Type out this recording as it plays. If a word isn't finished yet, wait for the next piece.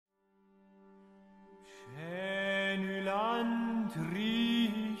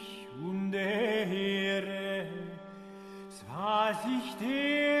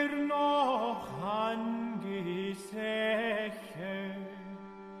dir noch angesäche,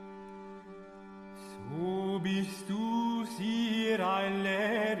 so bist du ihr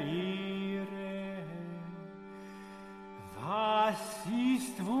aller Ehre. Was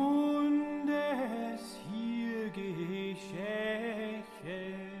ist Wundes hier geschäche?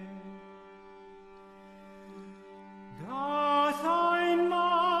 Dass ein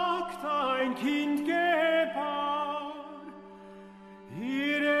Magd ein Kind gebar,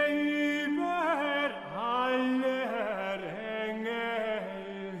 ihre über aller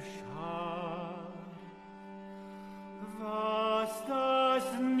Engel Schar. Was das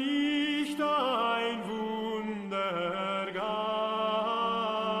nicht ein Wunder gab.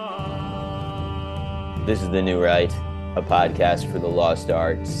 This is The New Right, a podcast for the lost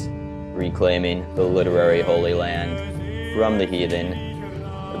arts, reclaiming the literary holy land from the heathen.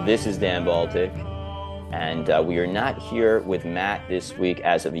 This is Dan Baltic, and we are not here with Matt this week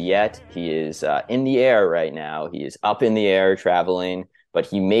as of yet. He is in the air right now. He is up in the air traveling, but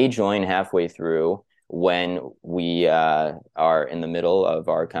he may join halfway through when we are in the middle of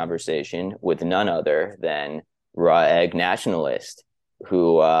our conversation with none other than Raw Egg Nationalist,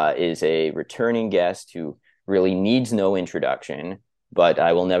 who is a returning guest who really needs no introduction, but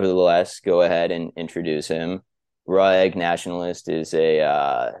I will nevertheless go ahead and introduce him. Raw Egg Nationalist is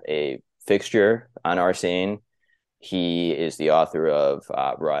a fixture on our scene. He is the author of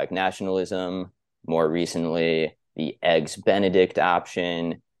Raw Egg Nationalism, more recently, the Eggs Benedict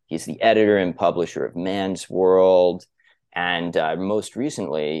option. He's the editor and publisher of Man's World. And most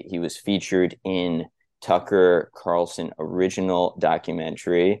recently, he was featured in Tucker Carlson original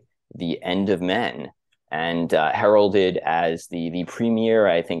documentary, The End of Men, and heralded as the premier,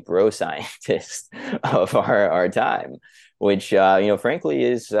 I think, bro scientist of our time, which, frankly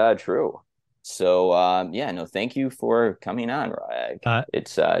is true. So, thank you for coming on, Rag.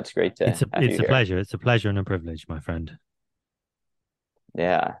 It's great to have you here. Pleasure. It's a pleasure and a privilege, my friend.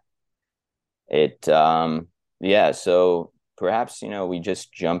 Yeah. So perhaps, we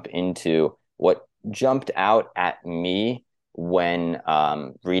just jump into what jumped out at me when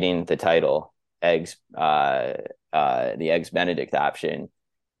reading the title, the Eggs Benedict option,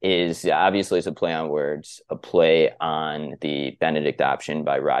 is obviously it's a play on words, a play on the Benedict option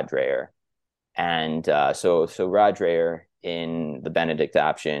by Rod Dreher. And so Rod Dreher in the Benedict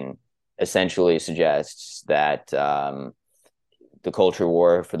option essentially suggests that the culture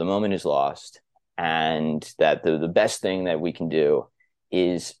war for the moment is lost, and that the best thing that we can do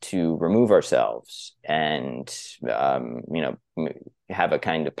is to remove ourselves and, have a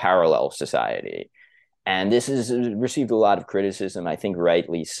kind of parallel society. And this has received a lot of criticism, I think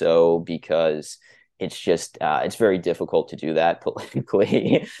rightly so, because it's just, it's very difficult to do that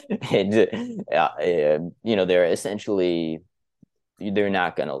politically. They're essentially, they're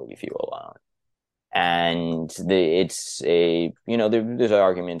not going to leave you alone. And there's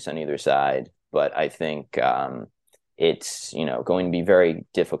arguments on either side, but I think it's going to be very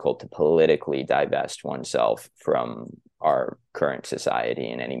difficult to politically divest oneself from our current society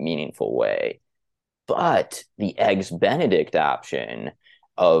in any meaningful way. But the Eggs Benedict option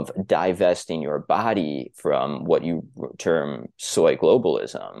of divesting your body from what you term soy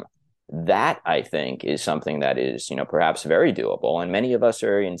globalism, that I think is something that is, perhaps very doable. And many of us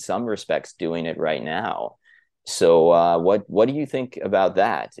are in some respects doing it right now. So what do you think about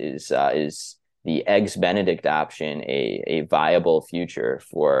that? Is the Eggs Benedict option a viable future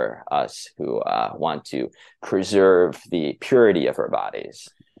for us who want to preserve the purity of our bodies?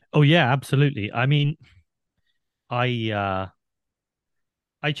 Oh, yeah, absolutely. I mean, I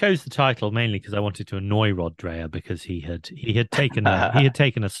chose the title mainly because I wanted to annoy Rod Dreher, because he had taken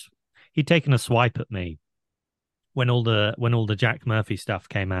a swipe at me when all the Jack Murphy stuff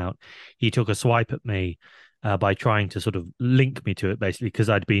came out. He took a swipe at me by trying to sort of link me to it, basically, because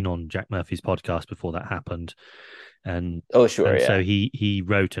I'd been on Jack Murphy's podcast before that happened. And so he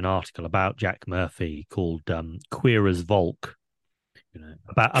wrote an article about Jack Murphy called Queer as Volk,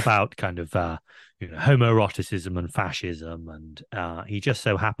 about kind of homoeroticism and fascism, and he just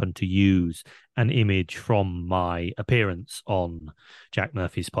so happened to use an image from my appearance on Jack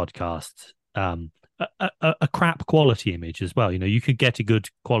Murphy's podcast, a crap quality image as well. You could get a good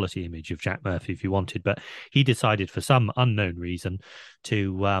quality image of Jack Murphy if you wanted, but he decided for some unknown reason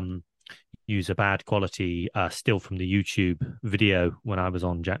to use a bad quality still from the YouTube video when I was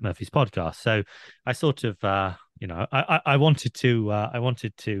on Jack Murphy's podcast. So I sort of I wanted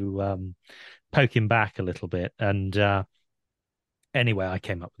to poke him back a little bit, and anyway, I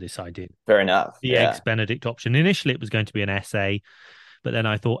came up with this idea. Fair enough. The Eggs Benedict option. Initially, it was going to be an essay, but then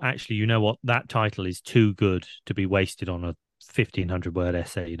I thought, actually, you know what? That title is too good to be wasted on a 1,500 word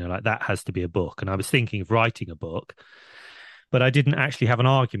essay, like that has to be a book. And I was thinking of writing a book, but I didn't actually have an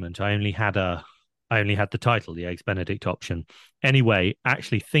argument. I only had the title, the Eggs Benedict option. Anyway,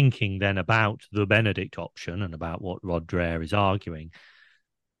 actually thinking then about the Benedict option and about what Rod Dreher is arguing,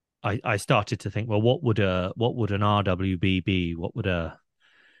 I started to think, well, what would an RWB be? What would a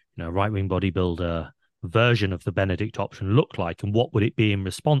right wing bodybuilder version of the Benedict option look like, and what would it be in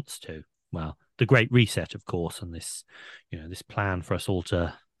response to? Well, the Great Reset, of course, and this plan for us all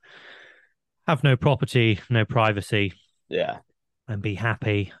to have no property, no privacy, Yeah. and be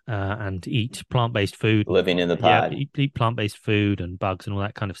happy and eat plant-based food. Living in the Yeah, pod. eat plant-based food and bugs and all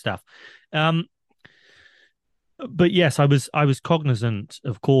that kind of stuff. But yes, I was cognizant,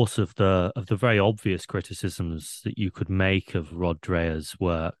 of course, of the very obvious criticisms that you could make of Rod Dreher's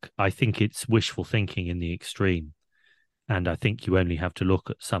work. I think it's wishful thinking in the extreme, and I think you only have to look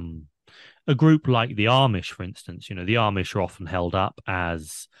at a group like the Amish, for instance. The Amish are often held up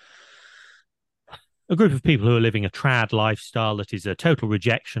as a group of people who are living a trad lifestyle that is a total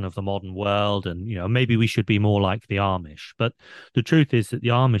rejection of the modern world, and maybe we should be more like the Amish. But the truth is that the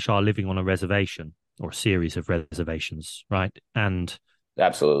Amish are living on a reservation, or a series of reservations, right? And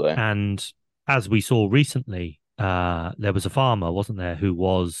absolutely. And as we saw recently, there was a farmer, wasn't there, who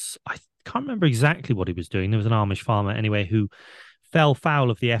was, I can't remember exactly what he was doing. There was an Amish farmer anyway who fell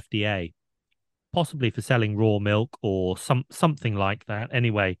foul of the FDA, possibly for selling raw milk or something like that.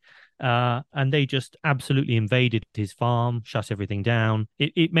 Anyway, and they just absolutely invaded his farm, shut everything down.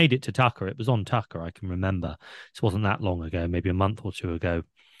 It made it to Tucker. It was on Tucker, I can remember. This wasn't that long ago, maybe a month or two ago.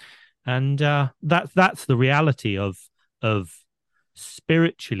 And that's the reality of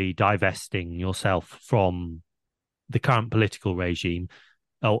spiritually divesting yourself from the current political regime,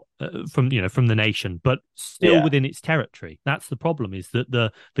 from the nation, but still within its territory. That's the problem: is that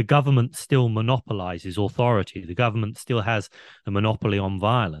the government still monopolizes authority. The government still has a monopoly on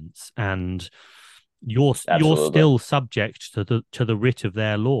violence, and you're still subject to the writ of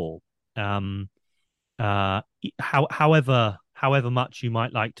their law. However much you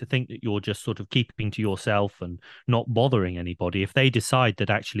might like to think that you're just sort of keeping to yourself and not bothering anybody, if they decide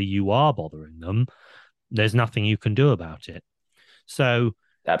that actually you are bothering them, there's nothing you can do about it. So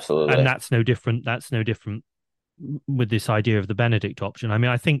absolutely, and that's no different with this idea of the Benedict option. I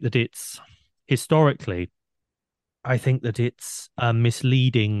mean, I think that it's historically, I think that it's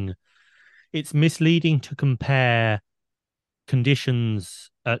misleading. It's misleading to compare conditions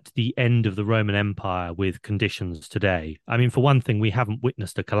at the end of the Roman Empire with conditions today. I mean, for one thing, we haven't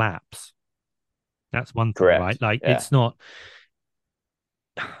witnessed a collapse. That's one thing, correct, right? Like, it's not.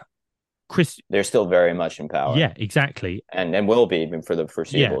 They're still very much in power. Yeah, exactly, and will be even for the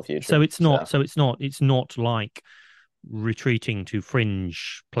foreseeable future. So it's not like retreating to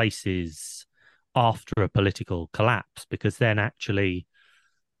fringe places after a political collapse, because then actually,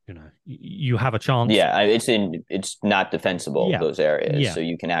 you have a chance. Yeah, it's not defensible, those areas. Yeah. So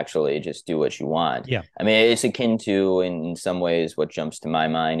you can actually just do what you want. Yeah. I mean, it's akin to, in some ways, what jumps to my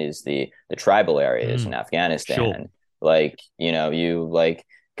mind is the tribal areas in Afghanistan. Sure. Like, you like,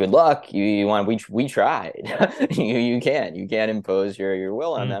 good luck. You want, we tried. you can't impose your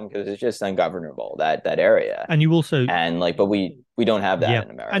will on them, because it's just ungovernable, that area. And you also, but we don't have that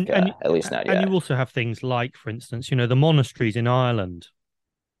in America, at least not yet. And you also have things like, for instance, the monasteries in Ireland.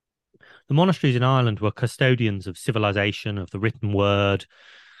 The monasteries in Ireland were custodians of civilization, of the written word,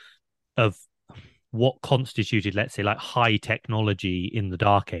 of what constituted, let's say, like high technology in the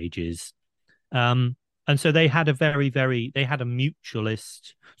Dark Ages. And so they had a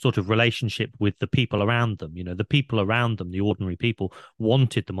mutualist sort of relationship with the people around them. The people around them, the ordinary people,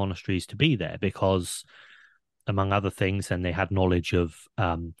 wanted the monasteries to be there because, among other things, and they had knowledge of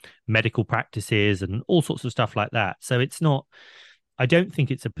medical practices and all sorts of stuff like that. So it's not, I don't think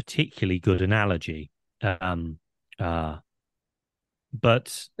it's a particularly good analogy. But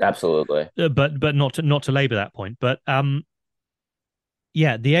absolutely, but not to labor that point. But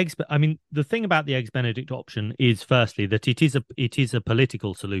yeah, the eggs. I mean, the thing about the Eggs Benedict option is, firstly, that it is a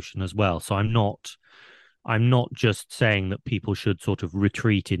political solution as well. So I'm not just saying that people should sort of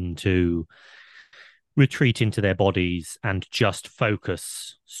retreat into their bodies and just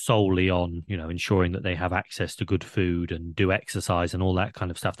focus solely on ensuring that they have access to good food and do exercise and all that kind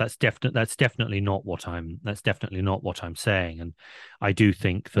of stuff. That's definitely not what I'm saying. And I do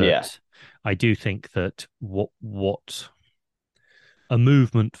think that what a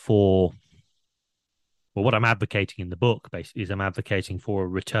movement for, well, what I'm advocating in the book basically is I'm advocating for a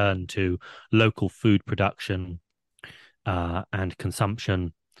return to local food production and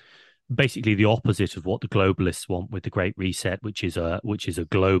consumption. Basically the opposite of what the globalists want with the Great Reset, which is a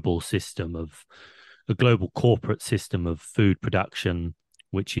global system of a global corporate system of food production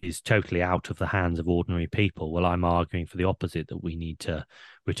which is totally out of the hands of ordinary people. Well, I'm arguing for the opposite, that we need to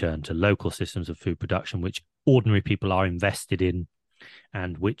return to local systems of food production, which ordinary people are invested in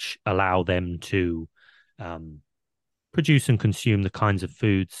and which allow them to produce and consume the kinds of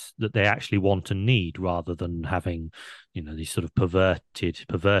foods that they actually want and need, rather than having, these sort of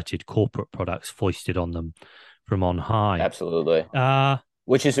perverted corporate products foisted on them from on high. Absolutely. Uh,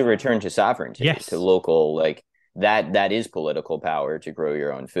 Which is a return to sovereignty, yes. to local, like that is political power to grow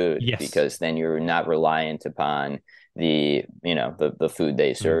your own food, yes. because then you're not reliant upon the food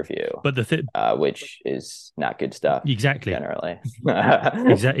they serve you, but which is not good stuff. Exactly. Generally.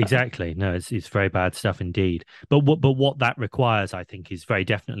 Exactly. No, it's very bad stuff indeed. But what that requires, I think, is very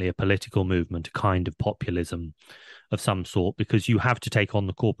definitely a political movement, a kind of populism of some sort, because you have to take on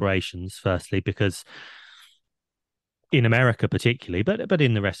the corporations firstly, because in America particularly, but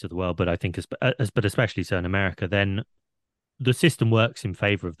in the rest of the world, but I think but especially so in America, then the system works in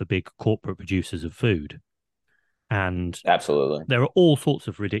favor of the big corporate producers of food. And absolutely, there are all sorts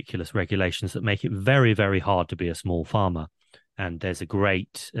of ridiculous regulations that make it very, very hard to be a small farmer. And there's a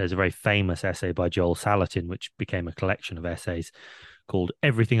very famous essay by Joel Salatin, which became a collection of essays called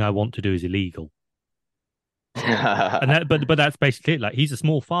 "Everything I Want to Do is Illegal." but that's basically it. Like, he's a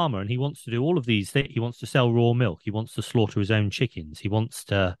small farmer and he wants to do all of these things. He wants to sell raw milk. He wants to slaughter his own chickens. He wants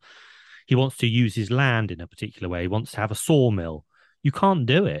to use his land in a particular way. He wants to have a sawmill. You can't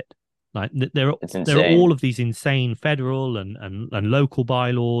do it. Like, there are all of these insane federal and local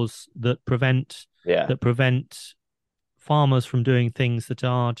bylaws that prevent farmers from doing things that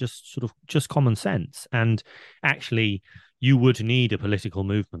are just common sense. And actually, you would need a political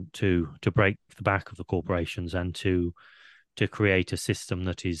movement to break the back of the corporations and to create a system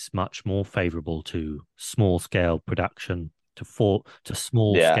that is much more favorable to small scale production, to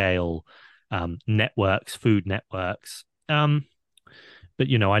small scale networks, food networks. But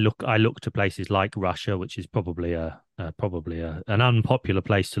I look to places like Russia, which is probably an unpopular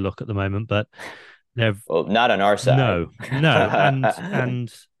place to look at the moment, but not on our side. No,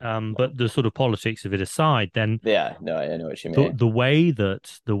 and but the sort of politics of it aside, then I know what you mean. The way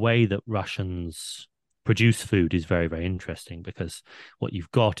that Russians produce food is very, very interesting, because what you've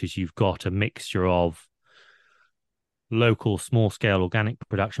got a mixture of local small scale organic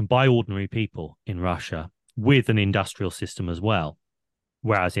production by ordinary people in Russia with an industrial system as well.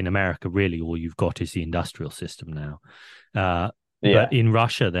 Whereas in America, really, all you've got is the industrial system now. But in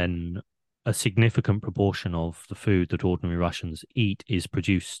Russia, then, a significant proportion of the food that ordinary Russians eat is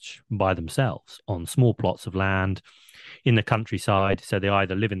produced by themselves on small plots of land in the countryside. So they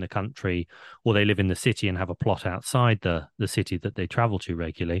either live in the country or they live in the city and have a plot outside the city that they travel to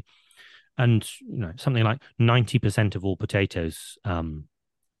regularly. And something like 90% of all potatoes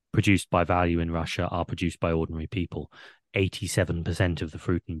produced by value in Russia are produced by ordinary people. 87% of the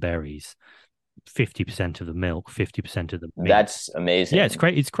fruit and berries, 50% of the milk, 50% of the meat. That's amazing. Yeah, it's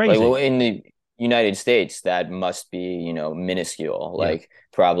great. It's crazy. Like, in the United States, that must be, minuscule. Like,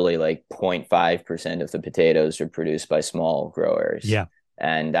 probably like 0.5% of the potatoes are produced by small growers. Yeah.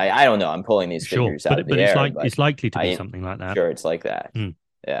 And I don't know. I'm pulling these figures out of the air. But it's likely to be something like that. Sure, it's like that. Mm.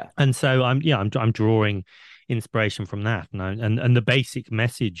 Yeah. And so I'm drawing inspiration from that. And the basic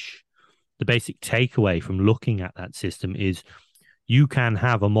message, the basic takeaway from looking at that system is you can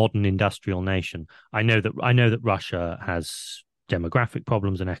have a modern industrial nation. I know that Russia has demographic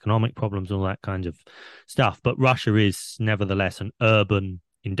problems and economic problems and all that kind of stuff, but Russia is nevertheless an urban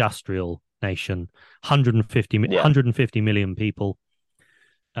industrial nation, 150 million people,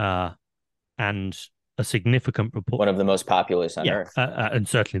 and a significant proportion. One of the most populous on Earth. And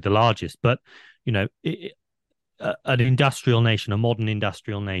certainly the largest. But, an industrial nation, a modern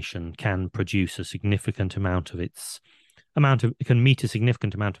industrial nation, can produce a significant amount of it can meet a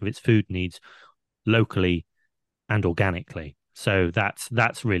significant amount of its food needs locally and organically. So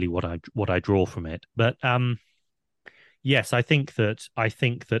that's really what I draw from it. But yes, I think that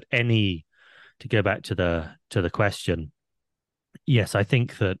to go back to the question, yes, I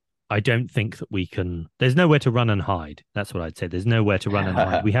don't think that we can. There's nowhere to run and hide. That's what I'd say. There's nowhere to run and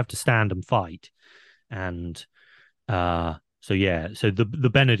hide. We have to stand and fight. And so the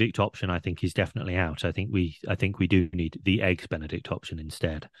Benedict option, I think, is definitely out. I think we do need the eggs Benedict option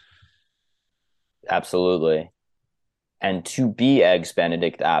instead. Absolutely. And to be eggs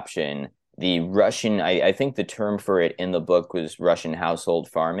Benedict option, the Russian, I think the term for it in the book was Russian household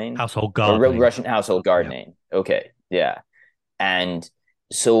farming. Household gardening. Or Russian household gardening. Yeah. Okay. Yeah. And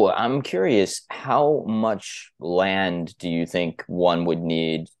so I'm curious, how much land do you think one would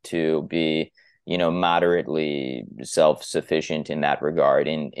need to be moderately self-sufficient in that regard,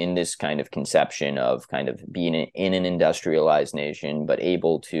 in this kind of conception of kind of being in an industrialized nation, but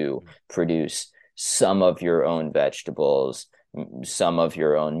able to produce some of your own vegetables, some of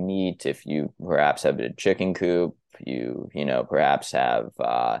your own meat. If you perhaps have a chicken coop, you perhaps have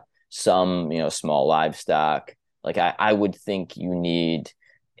some small livestock. Like I would think you need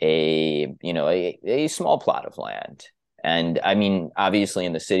a small plot of land. And I mean, obviously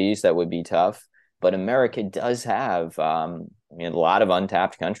in the cities that would be tough, but America does have a lot of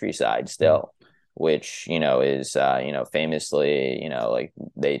untapped countryside still, which is famously like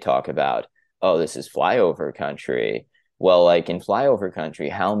they talk about, oh, this is flyover country. Well, like in flyover country,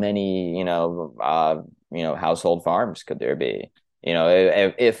 how many household farms could there be?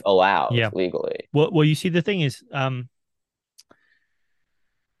 If allowed Yeah. legally. Well, you see, the thing is,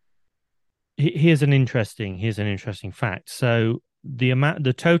 here's an interesting fact. So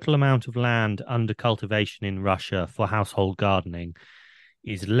the total amount of land under cultivation in Russia for household gardening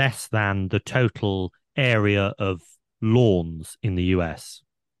is less than the total area of lawns in the US.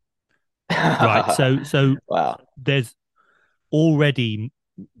 Right. So Wow. there's already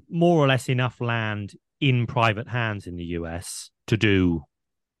more or less enough land in private hands in the US to do,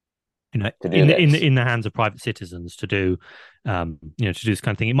 To do in the in this. the in the hands of private citizens to do, to do this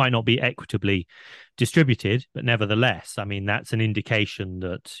kind of thing. It might not be equitably distributed, but nevertheless, I mean, that's an indication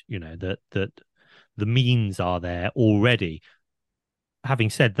that that the means are there already.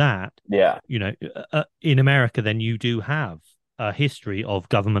 Having said that, Yeah. in America, then you do have a history of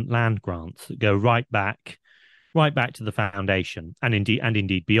government land grants that go right back to the foundation, and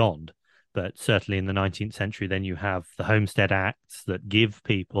indeed beyond. But certainly in the 19th century, then you have the Homestead Acts that give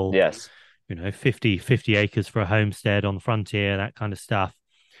people, Yes. 50 acres for a homestead on the frontier, that kind of stuff.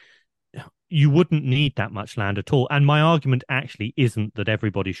 You wouldn't need that much land at all. And my argument actually isn't that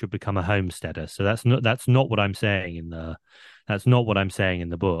everybody should become a homesteader. So that's not what I'm saying in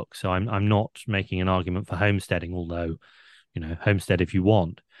the book. So I'm not making an argument for homesteading, although, homestead if you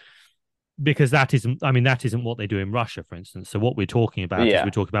want, because that isn't what they do in Russia, for instance. So what we're talking about is Yeah.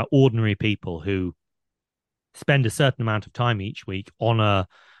 we're talking about ordinary people who spend a certain amount of time each week on a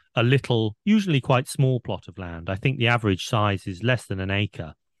little, usually quite small plot of land. I think the average size is less than an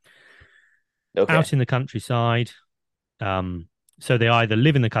acre, Okay. out in the countryside. So they either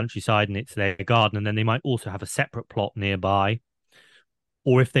live in the countryside and it's their garden, and then they might also have a separate plot nearby.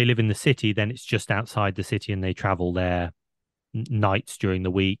 Or if they live in the city, then it's just outside the city and they travel there nights during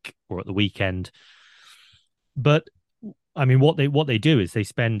the week or at the weekend. But I mean, what they do is they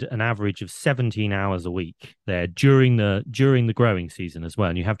spend an average of 17 hours a week there during the growing season as well.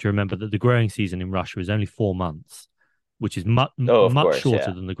 And you have to remember that the growing season in Russia is only 4 months, which is much Oh, of much course. shorter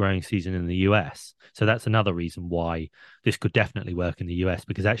Yeah. than the growing season in the US. So that's another reason why this could definitely work in the US,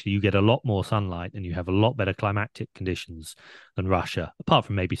 because actually you get a lot more sunlight and you have a lot better climatic conditions than Russia, apart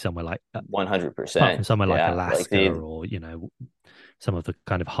from maybe somewhere like apart from 100%. somewhere like Yeah. Like Alaska, or some of the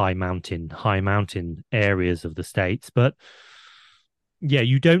kind of high mountain areas of the States. But yeah,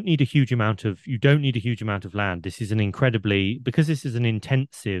 you don't need a huge amount of land. This is because this is an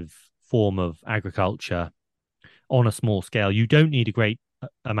intensive form of agriculture on a small scale. You don't need a great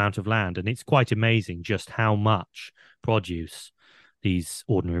amount of land, and it's quite amazing just how much produce these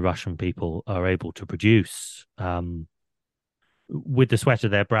ordinary Russian people are able to produce, with the sweat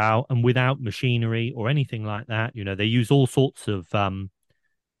of their brow and without machinery or anything like that. They use all sorts of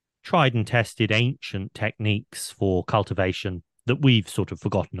tried and tested ancient techniques for cultivation that we've sort of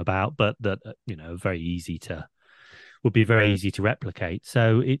forgotten about, but that would be very easy to replicate.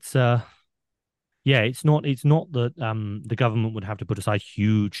 So it's not that the government would have to put aside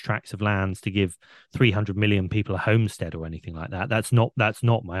huge tracts of lands to give 300 million people a homestead or anything like that. That's not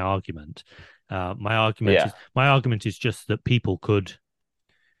my argument. Yeah. My argument is just that people could,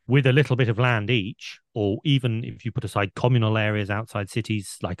 with a little bit of land each, or even if you put aside communal areas outside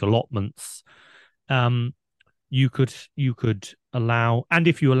cities like allotments, you could allow, and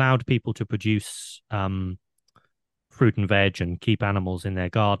if you allowed people to produce fruit and veg and keep animals in their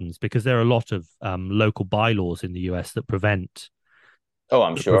gardens, because there are a lot of local bylaws in the US that prevent Oh,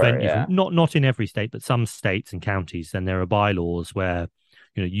 I'm that sure. prevent you from, Yeah. not in every state, but some states and counties, then there are bylaws where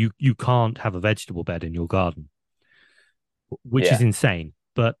you can't have a vegetable bed in your garden, which is Yeah. insane.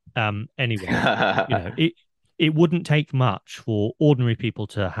 But anyway, it wouldn't take much for ordinary people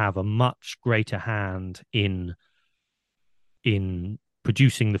to have a much greater hand in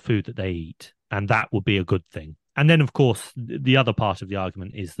producing the food that they eat, and that would be a good thing. And then, of course, the other part of the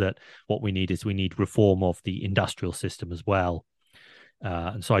argument is that what we need reform of the industrial system as well.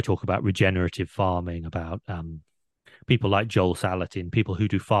 And so I talk about regenerative farming, about people like Joel Salatin, people who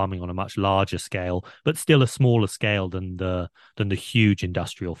do farming on a much larger scale, but still a smaller scale than the huge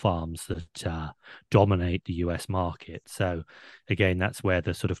industrial farms that dominate the US market. So again, that's where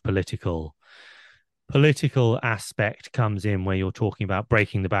the sort of political aspect comes in, where you're talking about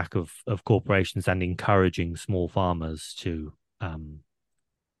breaking the back of corporations and encouraging small farmers to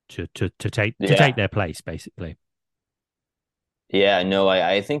take Yeah. their place, basically. Yeah, no,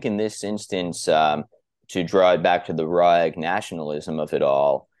 I think in this instance, to draw it back to the raw egg nationalism of it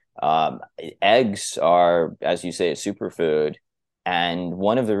all, eggs are, as you say, a superfood. And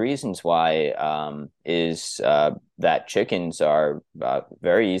one of the reasons why is that chickens are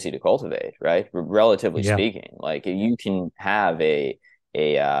very easy to cultivate, right? Relatively Yeah. speaking. Like you can have a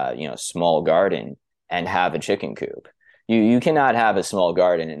small garden and have a chicken coop. You cannot have a small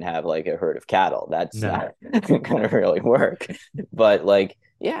garden and have like a herd of cattle. That's No. not going to really work. But like,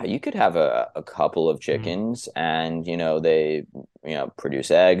 yeah, you could have a couple of Mm. chickens and they produce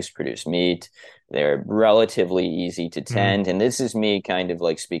eggs, produce meat. They're relatively easy to Mm. tend. And this is me kind of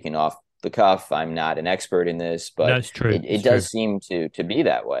like speaking off the cuff. I'm not an expert in this, No, but it's true. it It's true. does seem to be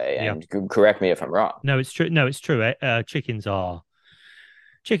that way. Yeah. And correct me if I'm wrong. No, it's true. No, it's true. Chickens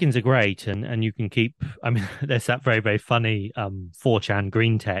are great, and you can keep. I mean, there's that very very funny 4chan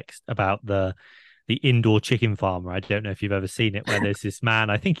green text about the indoor chicken farmer. I don't know if you've ever seen it, where there's this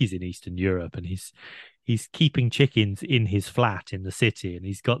man. I think he's in Eastern Europe, and he's keeping chickens in his flat in the city, and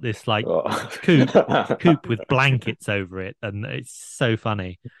he's got this like coop Oh. coop with blankets over it, and it's so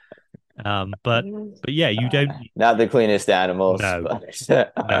funny. But yeah, you don't. Not the cleanest animals, No, but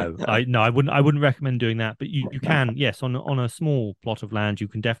I wouldn't recommend doing that. But you can, yes, on a small plot of land, you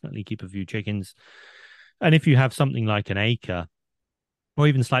can definitely keep a few chickens. And if you have something like an acre, or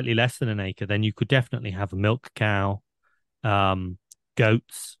even slightly less than an acre, then you could definitely have a milk cow, um,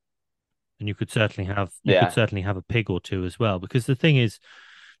 goats, and you could yeah, certainly have a pig or two as well. Because the thing is,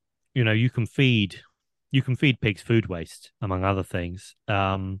 you can feed pigs food waste, among other things.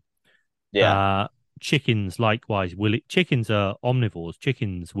 yeah, Uh, Chickens likewise chickens are omnivores.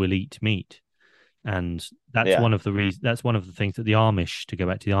 Chickens will eat meat, and that's yeah, one of the reasons. That's one of the things that the Amish, to go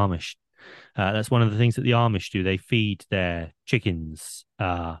back to the Amish, that's one of the things that the Amish do. They feed their chickens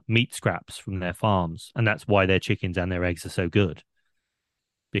meat scraps from their farms, and that's why their chickens and their eggs are so good,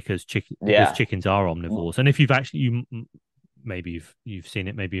 because yeah. chickens are omnivores. And if you've actually maybe you've seen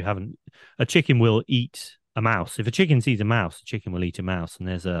it, maybe you haven't. A chicken will eat a mouse. If a chicken sees a mouse, a chicken will eat a mouse. And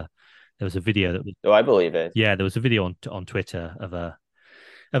there was a video that was Oh, I believe it. yeah, there was a video on Twitter of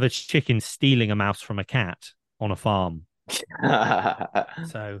a chicken stealing a mouse from a cat on a farm.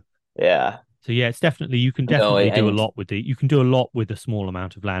 So Yeah. yeah, it's definitely you can No, definitely do a and lot with you can do a lot with a small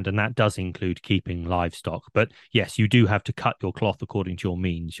amount of land, and that does include keeping livestock. But yes, you do have to cut your cloth according to your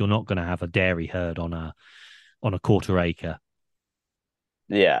means. You're not going to have a dairy herd on a quarter acre.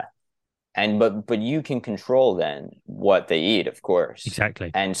 yeah. And but you can control then what they eat, of course.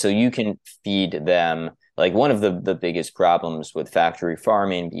 Exactly. And so you can feed them like one of the biggest problems with factory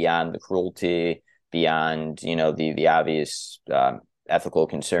farming beyond the cruelty, beyond, the obvious ethical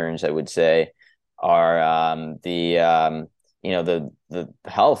concerns, I would say, are the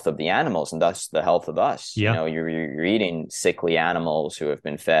health of the animals and thus the health of us. Yeah. You're eating sickly animals who have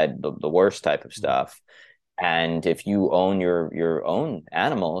been fed the worst type of stuff. And if you own your own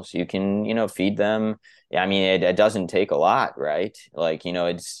animals, you can, feed them. I mean, it doesn't take a lot, right? Like,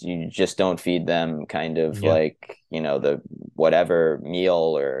 you just don't feed them kind of Yeah. like, the whatever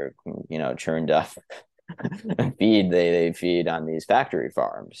meal or, churned up feed they feed on these factory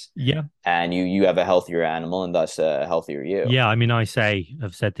farms. Yeah. And you have a healthier animal and thus a healthier you. Yeah. I mean, I've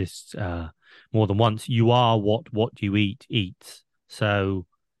said this more than once. You are what you eat eats. So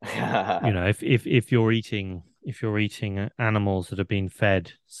if you're eating animals that are being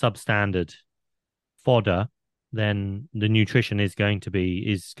fed substandard fodder, then the nutrition is going to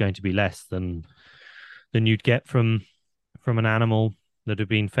be less than you'd get from an animal that have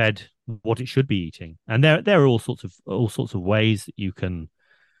been fed what it should be eating. And there are all sorts of ways that you can.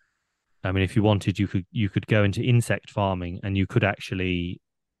 I mean, if you wanted, you could go into insect farming, and you could actually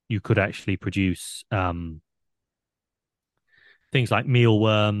produce things like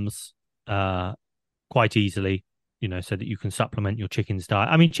mealworms quite easily, so that you can supplement your chicken's diet.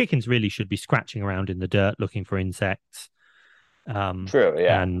 I mean, chickens really should be scratching around in the dirt looking for insects. True,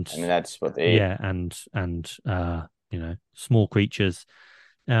 yeah. And I mean, that's what they eat. yeah, and small creatures.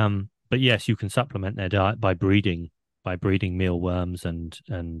 But yes, you can supplement their diet by breeding mealworms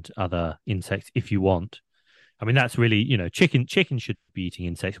and other insects if you want. I mean, that's really, chicken should be eating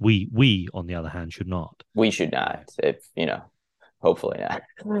insects. We on the other hand should not. We should not, if hopefully not.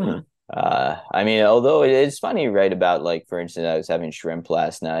 I mean, although it's funny, right? About like, for instance, I was having shrimp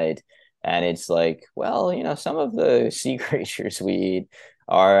last night, and it's like, well, some of the sea creatures we eat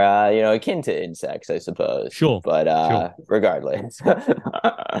are, akin to insects, I suppose. Sure, But sure. regardless,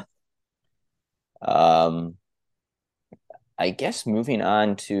 um, I guess moving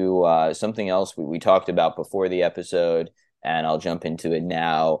on to something else we talked about before the episode, and I'll jump into it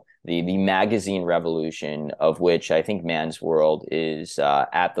now. The magazine revolution, of which I think Man's World is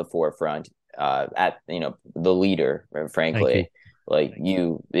at the forefront, at the leader, Thank you. frankly. Like Thank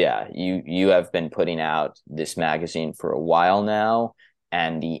you. you have been putting out this magazine for a while now,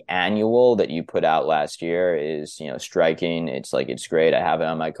 and the annual that you put out last year is striking. It's great. I have it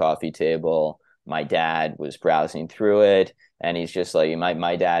on my coffee table. My dad was browsing through it, and he's just like,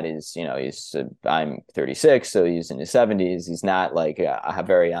 my dad is, I'm 36, so he's in his 70s. He's not like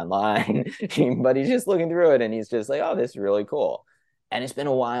very online, but he's just looking through it, and he's just like, oh, this is really cool. And it's been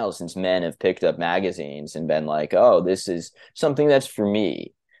a while since men have picked up magazines and been like, oh, this is something that's for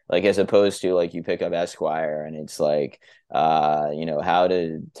me. Like, as opposed to like you pick up Esquire and it's like, how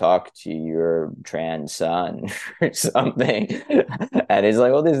to talk to your trans son or something. And it's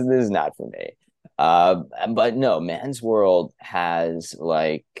like, well, this is not for me. But no, Man's World has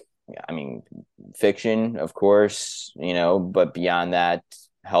like, I mean, fiction, of course, but beyond that,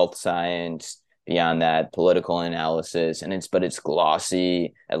 health science, beyond that, political analysis, and it's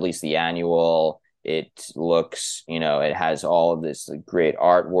glossy, at least the annual. It looks, it has all of this great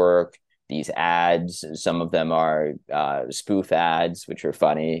artwork. These ads, some of them are spoof ads, which are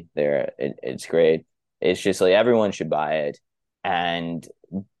funny. It's great. It's just like everyone should buy it. And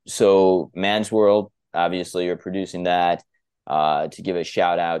so Man's World, obviously, you're producing that. To give a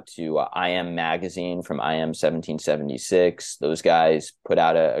shout out to I Am Magazine from I Am 1776. Those guys put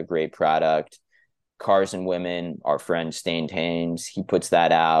out a great product. Cars and Women, our friend Stained Haynes, he puts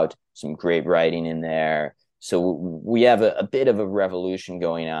that out. Some great writing in there. So we have a bit of a revolution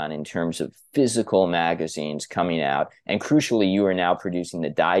going on in terms of physical magazines coming out. And crucially, you are now producing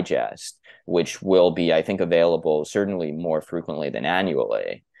the digest, which will be, I think, available certainly more frequently than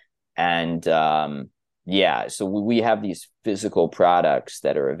annually. And yeah, so we have these physical products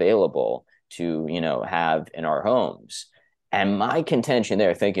that are available to, have in our homes. And my contention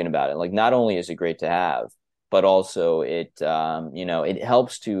there, thinking about it, like not only is it great to have, but also it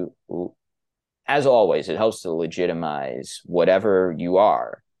helps to, as always, it helps to legitimize whatever you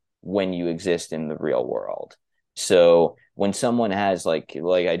are when you exist in the real world. So when someone has like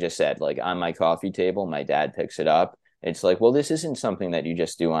I just said, like on my coffee table, my dad picks it up. It's like, well, this isn't something that you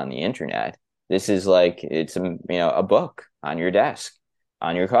just do on the internet. This is like it's a book on your desk,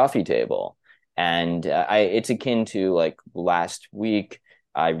 on your coffee table, and it's akin to like last week.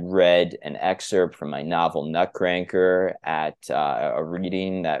 I read an excerpt from my novel Nutcracker at a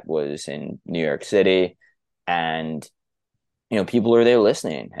reading that was in New York City, and people are there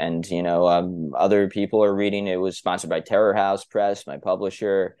listening, and other people are reading. It was sponsored by Terror House Press, my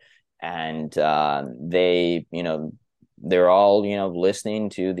publisher, and they're all listening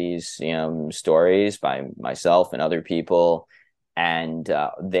to these stories by myself and other people, and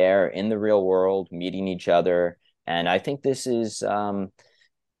they're in the real world meeting each other. And I think this is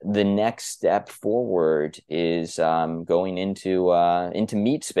the next step forward is going into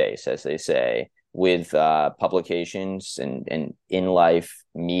meat space, as they say, with publications and in life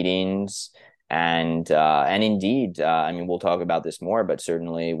meetings, and indeed, I mean, we'll talk about this more, but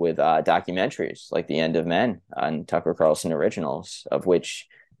certainly with documentaries like The End of Men on Tucker Carlson Originals, of which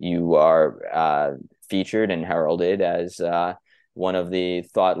you are featured and heralded as one of the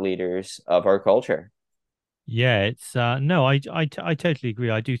thought leaders of our culture. Yeah, it's no, I totally agree.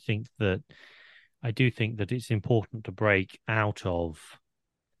 I do think that it's important to break out of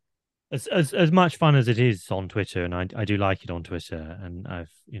as much fun as it is on Twitter, and I do like it on Twitter, and I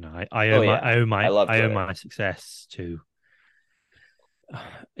Oh owe my yeah, I love I owe Twitter. my success to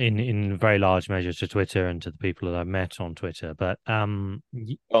in very large measure to Twitter and to the people that I've met on Twitter.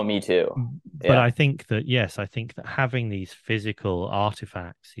 Oh, me too. but Yeah. I think that yes, I think that having these physical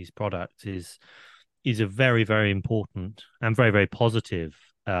artifacts, these products, is a very, very important and very, very positive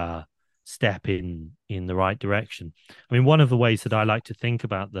step in the right direction. I mean, one of the ways that I like to think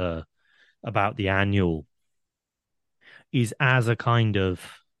about the annual is as a kind of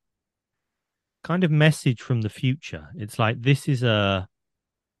message from the future. It's like this is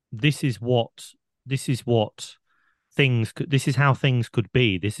what this is what this is how things could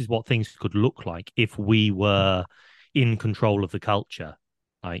be. This is what things could look like if we were in control of the culture.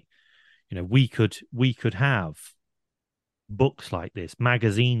 Like, we could have books like this,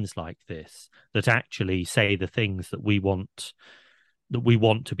 magazines like this that actually say the things that we want we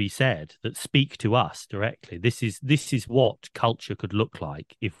want to be said, that speak to us directly. This is what culture could look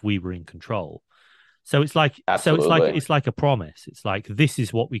like if we were in control. So Absolutely. it's like a promise. It's like this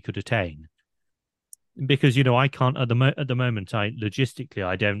is what we could attain. Because I can't at the moment. I logistically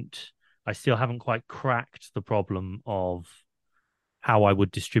I still haven't quite cracked the problem of how I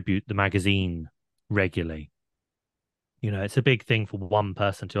would distribute the magazine regularly. It's a big thing for one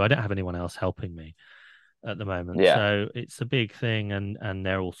person to. I don't have anyone else helping me at the moment, Yeah. so it's a big thing, and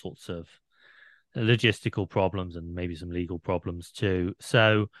there are all sorts of logistical problems and maybe some legal problems too.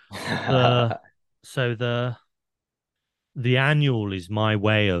 The so the annual is my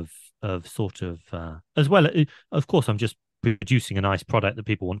way of sort of as well. Of course, I'm just producing a nice product that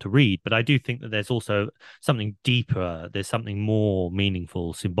people want to read, but I do think that there's also something deeper. There's something more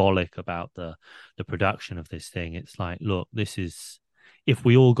meaningful, symbolic about the production of this thing. It's like, look, this is if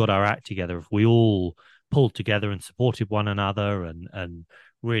we all got our act together, if we all pulled together and supported one another and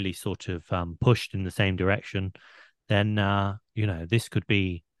really sort of pushed in the same direction, then this could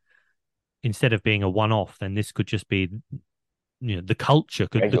be, instead of being a one-off, then this could just be, the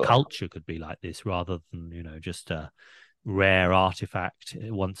Regular. culture could be like this rather than just a rare artifact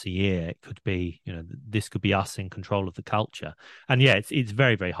once a year. It could be, this could be us in control of the culture. And yeah, it's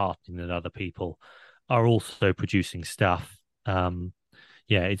very, very heartening that other people are also producing stuff.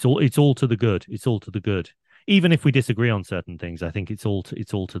 Yeah, it's all to the good. It's all to the good. Even if we disagree on certain things, I think it's all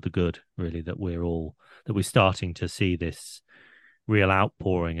to the good, really, that we're starting to see this real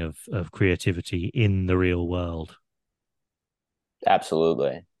outpouring of creativity in the real world.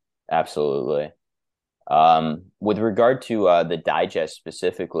 Absolutely. Absolutely. With regard to the digest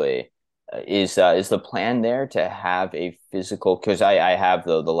specifically, is the plan there to have a physical? Because I have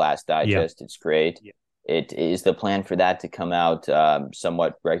the last Yeah. digest. It's great. Yeah. It is the plan for that to come out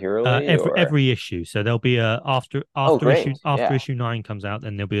somewhat regularly, or Every issue. So there'll be a oh, issue great, yeah, 9 comes out,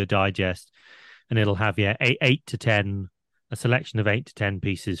 then there'll be a digest, and it'll have eight to 10, a selection of 8 to 10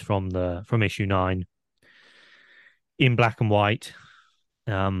 pieces from issue 9 in black and white,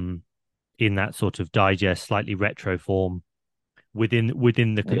 in that sort of digest, slightly retro form yeah,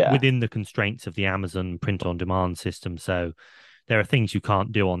 within the constraints of the Amazon print on demand system. So there are things you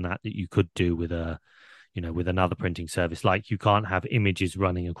can't do on that you could do with with another printing service. Like you can't have images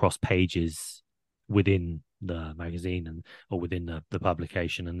running across pages within the magazine or within the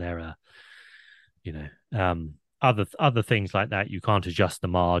publication. And there are, other things like that. You can't adjust the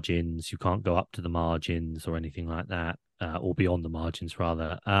margins. You can't go up to the margins or anything like that, or beyond the margins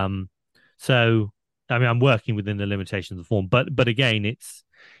rather. So I mean, I'm working within the limitations of the form, but again, it's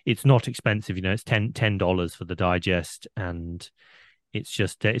not expensive. It's $10 for the digest, and it's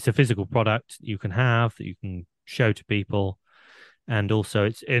a physical product you can have that you can show to people, and also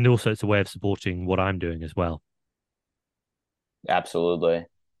it's a way of supporting what I'm doing as well. absolutely.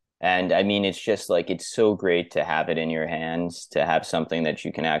 And I mean, it's just like it's so great to have it in your hands, to have something that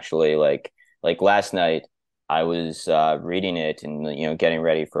you can actually like last night I was reading it and getting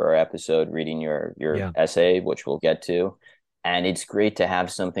ready for our episode, reading your Yeah, essay, which we'll get to. And it's great to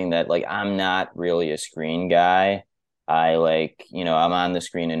have something that like I'm not really a screen guy. I I'm on the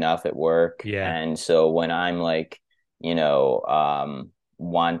screen enough at work. yeah. And so when I'm like, want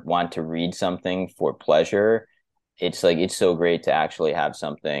to read something for pleasure, it's like it's so great to actually have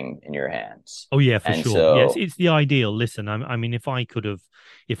something in your hands. Oh yeah, for And sure. Yes, so it's the ideal. Listen, I mean, if I could have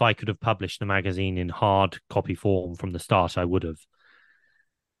published the magazine in hard copy form from the start, I would have.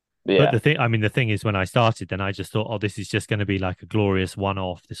 But yeah. the thing is, when I started, then I just thought, oh, this is just going to be like a glorious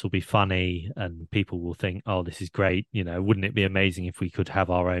one-off. This will be funny, and people will think, oh, this is great. Wouldn't it be amazing if we could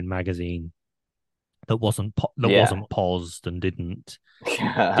have our own magazine that Yeah. wasn't paused and didn't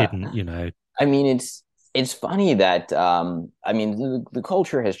I mean, it's funny that I mean the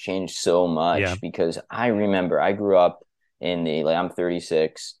culture has changed so yeah, much because I remember I grew up in the like I'm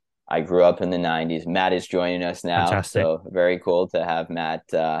 36. I grew up in the 90s. Matt is joining us now, fantastic. so very cool to have Matt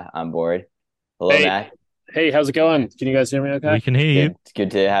on board. Hello, Hey, Matt. hey, how's it going? Can you guys hear me We okay? can hear you.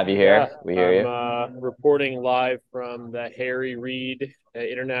 Good to have you Yeah, here. We hear I'm you. reporting live from the Harry Reid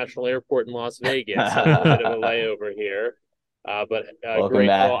International Airport in Las Vegas. So a little bit of a layover here, but Welcome great.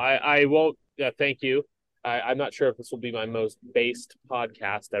 Well, back. I won't. Thank you. I'm not sure if this will be my most based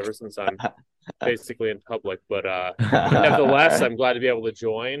podcast ever since I'm basically in public, but nevertheless, I'm glad to be able to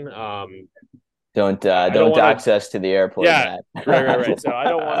join. I don't Don't want dox to. us to the airport, Yeah, Matt. right. So I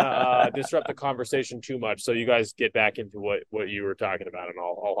don't want to disrupt the conversation too much. So you guys get back into what you were talking about, and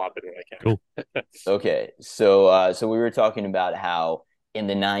I'll hop in when I can. Cool. Okay, so we were talking about how in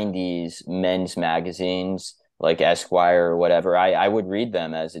the 90s men's magazines like Esquire or whatever, I would read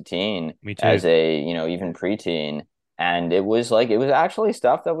them as a teen, Me too. as a even preteen, And it was actually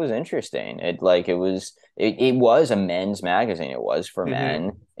stuff that was interesting. It was a men's magazine. It was for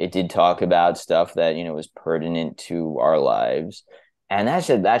men. It did talk about stuff that, was pertinent to our lives. And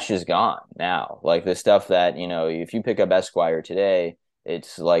that's just gone now. Like the stuff that, if you pick up Esquire today,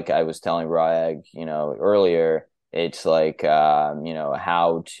 it's like I was telling Rayag, earlier, it's like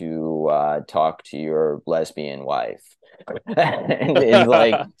how to talk to your lesbian wife. And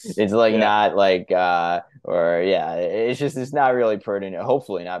it's like not like or yeah, it's not really pertinent,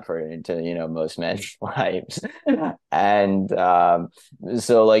 hopefully not pertinent to most men's lives. And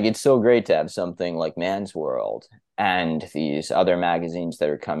so like it's so great to have something like Man's World and these other magazines that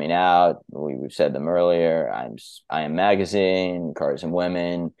are coming out. We've said them earlier. I Am Magazine, Cars and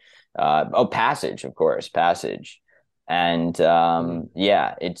Women, Passage, of course, Passage. And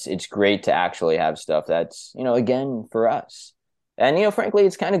yeah, it's great to actually have stuff that's, again, for us. And, frankly,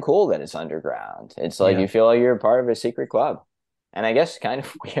 it's kind of cool that it's underground. It's like you feel like you're a part of a secret club. And I guess kind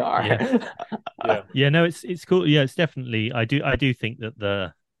of we are. Yeah, no, it's cool. Yeah, it's definitely I do think that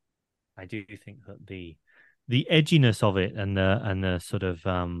the edginess of it and the sort of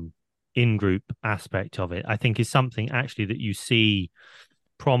in-group aspect of it, I think, is something actually that you see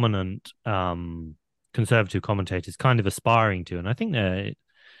prominent conservative commentators kind of aspiring to, and I think they're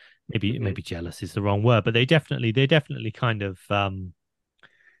maybe jealous is the wrong word, but they definitely kind of I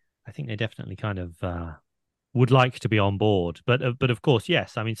think they definitely kind of would like to be on board, but of course,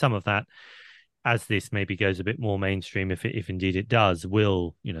 yes, I mean some of that, as this maybe goes a bit more mainstream, if indeed it does,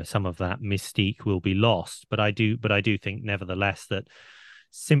 will some of that mystique will be lost. But I do think nevertheless that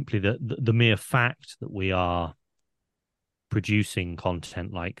simply the mere fact that we are producing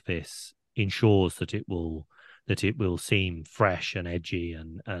content like this ensures that it will seem fresh and edgy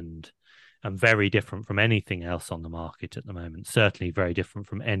and very different from anything else on the market at the moment. Certainly very different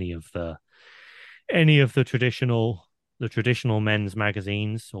from any of the traditional men's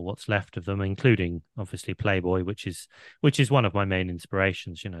magazines, or what's left of them, including obviously Playboy, which is one of my main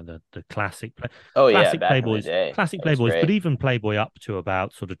inspirations. The classic classic Back in the Playboys, day. classic That was Playboys, but great. even Playboy up to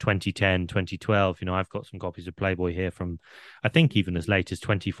about sort of 2010, 2012. I've got some copies of Playboy here from, I think, even as late as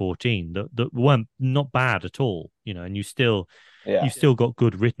 2014 that weren't not bad at all. And you still got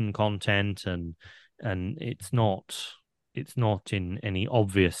good written content, and it's not in any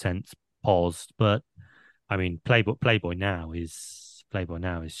obvious sense paused, but I mean, Playboy now is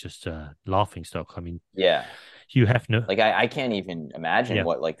just a laughing stock. I mean, Yeah. Hugh Hefner. Like I can't even imagine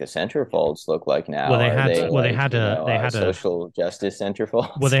what like the centerfolds look like now. Well, they Are had they well, they like, had a they had a social justice well,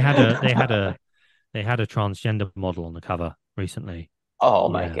 centerfolds? they had a transgender model on the cover recently. Oh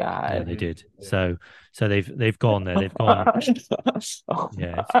my Yeah, God. they did. So they've gone there. They've gone.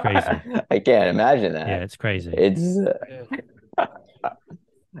 Yeah, it's crazy. I can't imagine that. Yeah, it's crazy. It's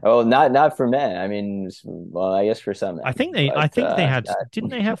oh, not for men. I mean, well, I guess for some men. I think they had, didn't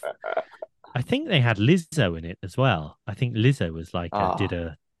they have? I think they had Lizzo in it as well. I think Lizzo was like did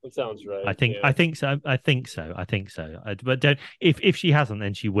a. That sounds right. I think so. But don't, if she hasn't,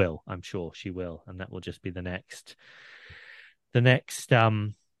 then she will. I'm sure she will, and that will just be the next thing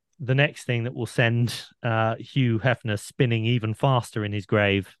that will send Hugh Hefner spinning even faster in his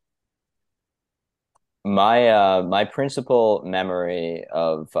grave. My principal memory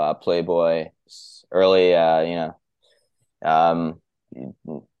of Playboy, early, um,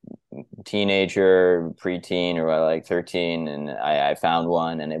 teenager, preteen, or like 13, and I found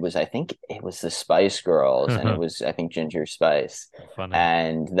one, and I think it was the Spice Girls, and it was, I think, Ginger Spice. Funny.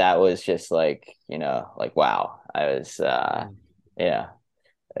 And that was just like, like, wow. I was, yeah.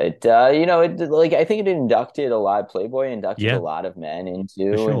 It like I think Playboy inducted a lot of men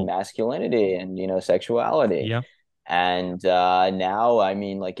into masculinity and sexuality. Yeah. And now, I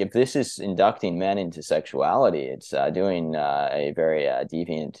mean, like if this is inducting men into sexuality, it's doing a very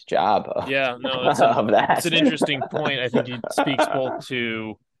deviant job of, of that. It's an interesting point. I think it speaks both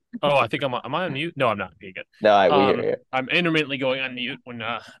to. Oh, I think am I on mute? No, I'm not. Okay, good. No, we hear you. I'm intermittently going on mute when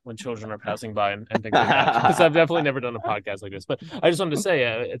children are passing by and things like that, because I've definitely never done a podcast like this. But I just wanted to say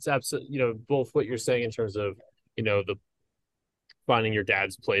it's absolutely, both what you're saying in terms of the finding your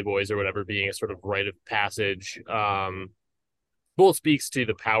dad's Playboys or whatever being a sort of rite of passage. Both speaks to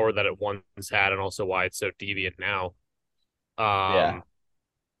the power that it once had and also why it's so deviant now.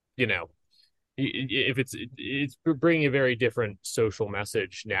 If it's bringing a very different social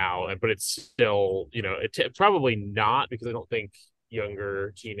message now, but it's still, probably not, because I don't think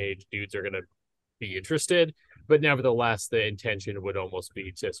younger teenage dudes are going to be interested, but nevertheless, the intention would almost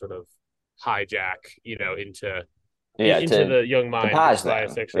be to sort of hijack, into the young mind via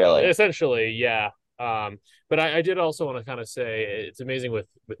sexuality. Really. Essentially, yeah. But I did also want to kind of say it's amazing with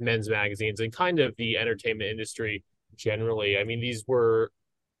men's magazines and kind of the entertainment industry generally. I mean, these were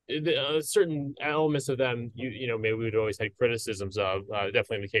certain elements of them, maybe we'd always had criticisms of,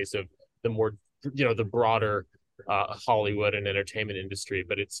 definitely in the case of the more, the broader Hollywood and entertainment industry.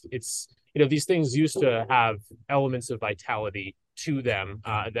 But it's these things used to have elements of vitality to them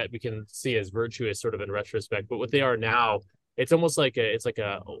that we can see as virtuous sort of in retrospect. But what they are now, it's almost like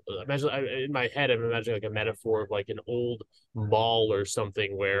imagine, in my head, I'm imagining like a metaphor of like an old mall or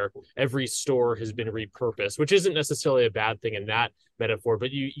something where every store has been repurposed, which isn't necessarily a bad thing in that metaphor,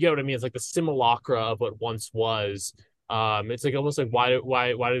 but you get what I mean. It's like the simulacra of what once was. It's like almost like why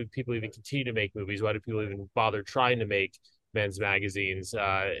do people even continue to make movies? Why do people even bother trying to make men's magazines?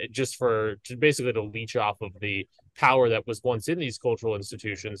 Just basically to leech off of the power that was once in these cultural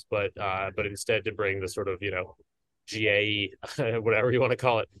institutions, but instead to bring the sort of GAE, whatever you want to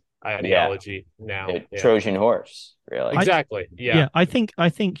call it, ideology now. Trojan horse, really. Exactly. Yeah. I think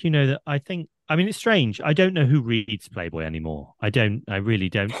I mean, it's strange. I don't know who reads Playboy anymore. I really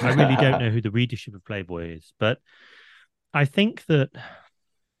don't know who the readership of Playboy is. But I think that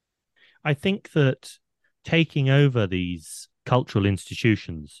taking over these cultural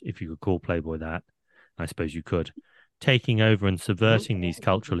institutions, if you could call Playboy that, I suppose you could, taking over and subverting these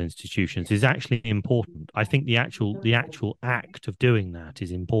cultural institutions is actually important. I think the actual act of doing that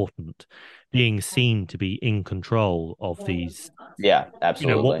is important. Being seen to be in control of these,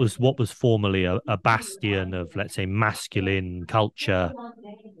 absolutely. What was formerly a bastion of, let's say, masculine culture,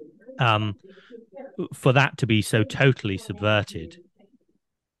 for that to be so totally subverted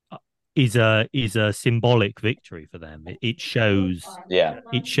is a symbolic victory for them. It shows,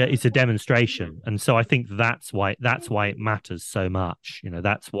 it's a demonstration, and so I think that's why it matters so much.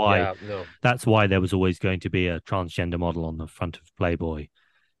 That's why there was always going to be a transgender model on the front of Playboy.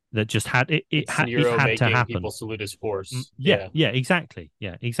 That just had it had to happen. People salute his horse. Exactly.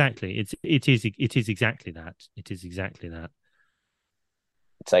 It is exactly that. It is exactly that.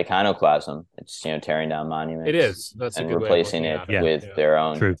 It's iconoclasm. It's tearing down monuments. It is. That's and a good replacing it with their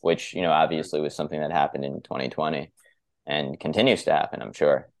own, True. Which obviously was something that happened in 2020 and continues to happen, I'm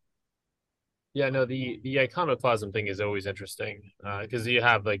sure. Yeah, no, the iconoclasm thing is always interesting because you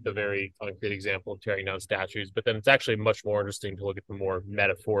have like the very concrete example of tearing down statues, but then it's actually much more interesting to look at the more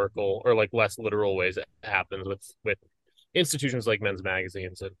metaphorical or like less literal ways it happens with institutions like men's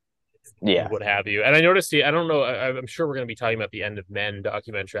magazines and what have you. And I noticed I don't know, I'm sure we're going to be talking about the End of Men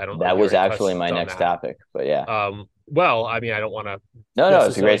documentary. I don't know. That was actually my next topic, but yeah. Well, I mean, I don't want to. No,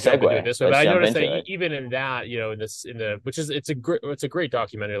 it's a great segue. But I noticed that even in that, it's a great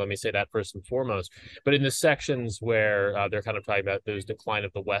documentary. Let me say that first and foremost. But in the sections where they're kind of talking about those decline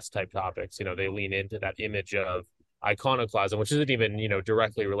of the West type topics, they lean into that image of iconoclasm, which isn't even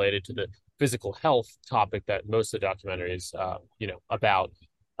directly related to the physical health topic that most of the documentary is about.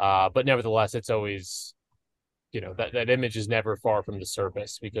 But nevertheless, it's always, that image is never far from the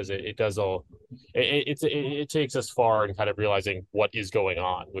surface because it takes us far in kind of realizing what is going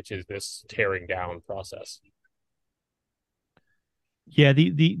on, which is this tearing down process. Yeah,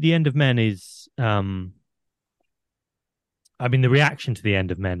 the End of Men is, I mean, the reaction to the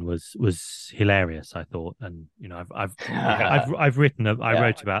End of Men was hilarious, I thought, and I've written, I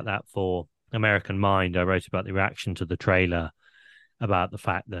wrote about that for American Mind. I wrote about the reaction to the trailer, about the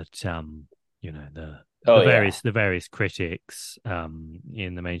fact that the various critics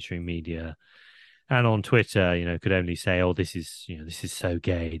in the mainstream media and on Twitter, could only say, "Oh, this is so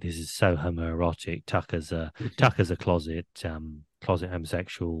gay, this is so homoerotic. Tucker's a closet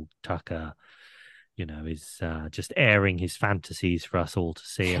homosexual. Tucker, is just airing his fantasies for us all to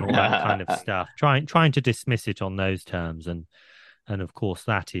see, and all that kind of stuff." Trying to dismiss it on those terms, and of course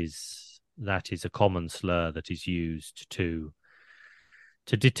that is a common slur that is used to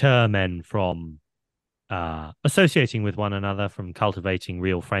deter men from associating with one another, from cultivating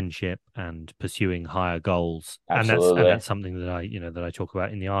real friendship and pursuing higher goals. Absolutely. And that's something that I talk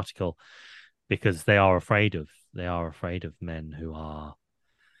about in the article, because they are afraid of men who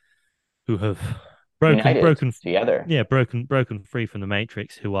have broken together. Yeah, broken free from the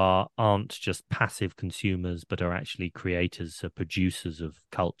matrix, who aren't just passive consumers, but are actually creators, producers of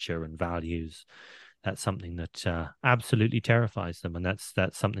culture and values. That's something that absolutely terrifies them, and that's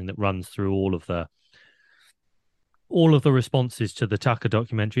something that runs through all of the responses to the Tucker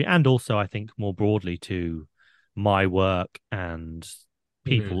documentary, and also I think more broadly to my work and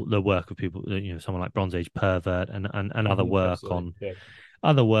the work of people, someone like Bronze Age Pervert and other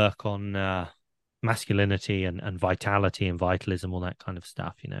work on masculinity and vitality and vitalism, all that kind of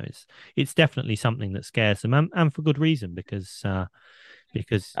stuff. It's definitely something that scares them, and for good reason, because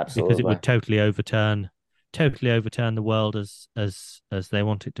it would totally overturn the world as they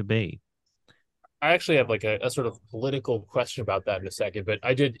want it to be. I actually have like a sort of political question about that in a second, but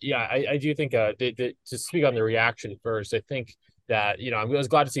I do think to speak on the reaction first, I think that I was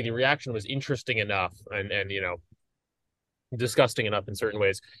glad to see the reaction was interesting enough and disgusting enough in certain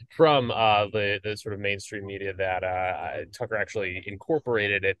ways from the sort of mainstream media that Tucker actually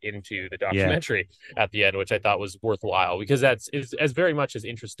incorporated it into the Yeah, documentary at the end, which I thought was worthwhile because that's is as very much as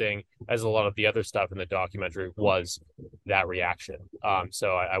interesting as a lot of the other stuff in the documentary was that reaction.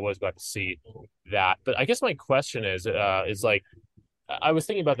 So I was glad to see that. But I guess my question is like I was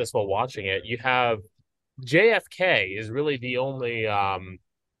thinking about this while watching it. You have JFK is really the only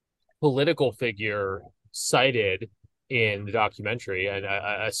political figure cited in the documentary, and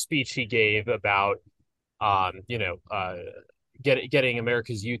a speech he gave about getting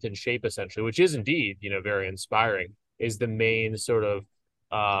America's youth in shape, essentially, which is indeed very inspiring. Is the main sort of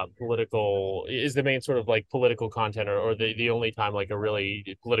political content, or the only time like a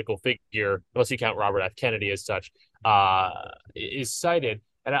really political figure, unless you count Robert F. Kennedy as such, is cited.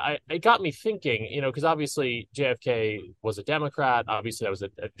 And it got me thinking, because obviously JFK was a Democrat. Obviously, that was a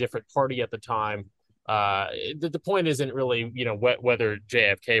different party at the time. The point isn't really, whether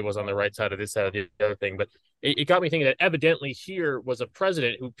JFK was on the right side of this side of the other thing, but it got me thinking that evidently here was a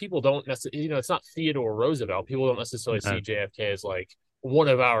president who people don't necessarily, it's not Theodore Roosevelt. People don't necessarily no, see JFK as like one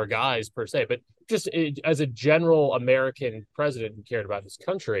of our guys per se, but just as a general American president who cared about his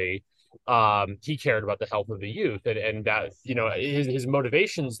country, he cared about the health of the youth, and that his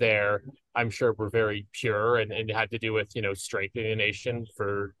motivations there, I'm sure, were very pure and had to do with strengthening the nation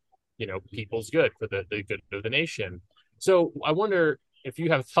for people's good, for the good of the nation. So I wonder if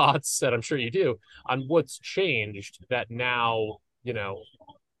you have thoughts, that I'm sure you do, on what's changed that now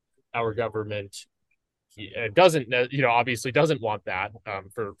our government doesn't obviously doesn't want that,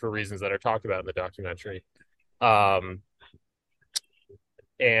 for reasons that are talked about in the documentary. Um,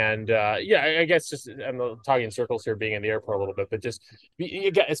 and yeah, I guess just I'm talking in circles here, being in the airport a little bit, but just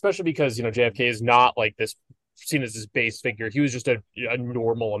especially because JFK is not like this seen as this base figure. He was just a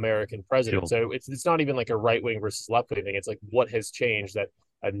normal American president. sure. So it's not even like a right wing versus left wing thing. It's like what has changed that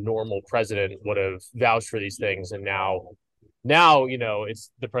a normal president would have vouched for these things, and now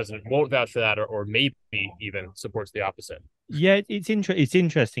it's the president won't vouch for that, or maybe even supports the opposite. Yeah, it's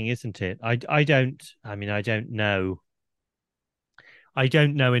interesting, isn't it? I don't know. I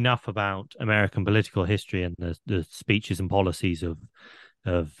don't know enough about American political history and the speeches and policies of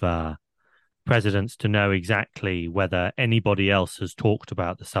presidents to know exactly whether anybody else has talked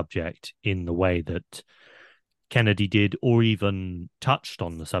about the subject in the way that Kennedy did, or even touched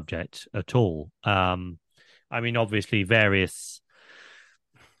on the subject at all. Obviously, various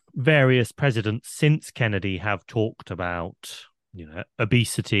presidents since Kennedy have talked about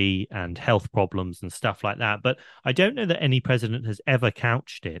obesity and health problems and stuff like that, but I don't know that any president has ever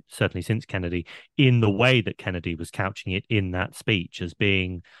couched it, certainly since Kennedy, in the way that Kennedy was couching it in that speech, as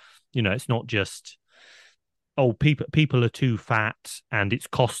being it's not just people are too fat and it's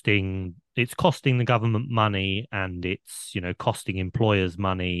costing the government money, and it's costing employers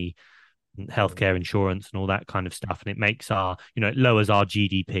money, healthcare insurance and all that kind of stuff, and it makes it lowers our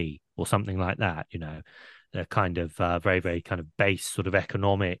GDP or something like that. The kind of very, very kind of base sort of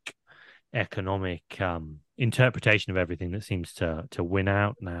economic interpretation of everything that seems to win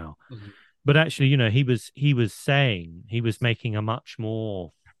out now. Mm-hmm. But actually, he was making a much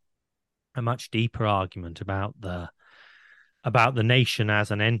deeper argument about the nation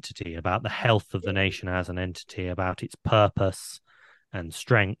as an entity, about the health of the nation as an entity, about its purpose and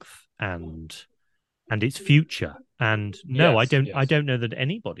strength and its future. And no, Yes, yes. I don't know that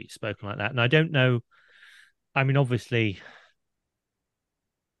anybody's spoken like that. And I don't know. Obviously,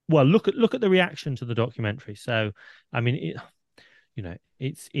 well, look at the reaction to the documentary. So,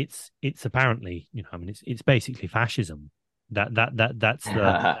 it's apparently, it's basically fascism. That's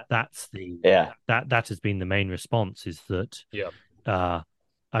the Yeah. that has been the main response, is that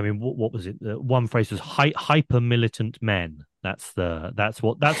what was it? One phrase was hyper militant men. That's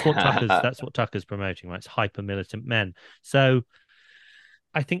what Tucker's promoting, right? It's hyper militant men. So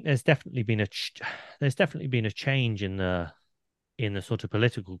I think there's definitely been a change in the sort of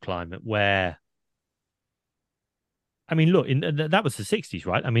political climate where, look, that was the 60s,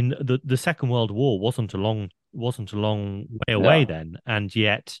 right? The Second World War wasn't a long way away then, and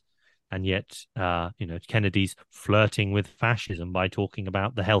yet Kennedy's flirting with fascism by talking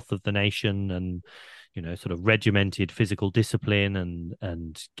about the health of the nation and sort of regimented physical discipline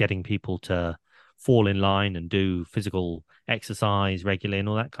and getting people to fall in line and do physical exercise regularly and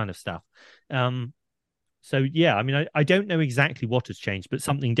all that kind of stuff. So yeah, I don't know exactly what has changed, but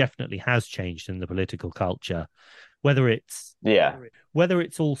something definitely has changed in the political culture. Whether it's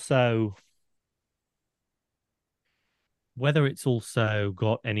also whether it's also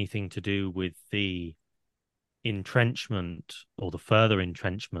got anything to do with the entrenchment or the further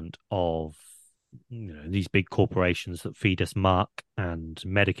entrenchment of these big corporations that feed us muck and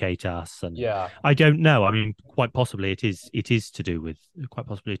medicate us, and Yeah. I don't know. I mean, quite possibly it is to do with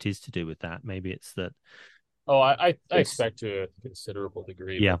that. Maybe it's that. Oh, I It's expect to a considerable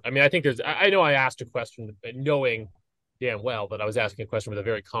degree, Yeah. but I mean, I think I know I asked a question knowing damn well that I was asking a question with a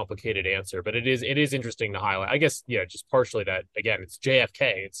very complicated answer, but it is interesting to highlight. I guess, just partially that, again, it's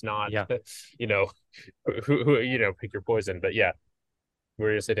JFK. It's not, Yeah. who pick your poison. But yeah,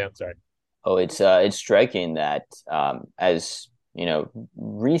 where are you say down? Sorry. it's striking that as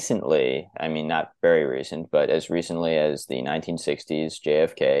recently, I mean, not very recent, but as recently as the 1960s,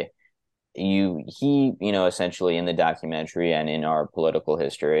 JFK, he essentially in the documentary and in our political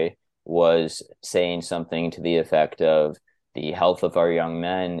history was saying something to the effect of the health of our young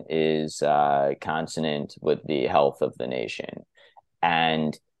men is consonant with the health of the nation.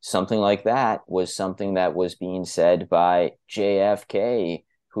 And something like that was something that was being said by JFK,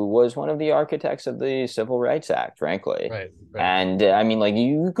 who was one of the architects of the Civil Rights Act, frankly. Right. And I mean, like,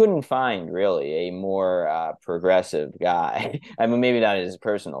 you couldn't find really a more progressive guy. I mean, maybe not in his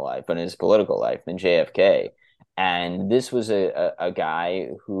personal life, but in his political life than JFK. And this was a guy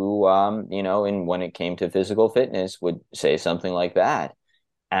who, and when it came to physical fitness, would say something like that.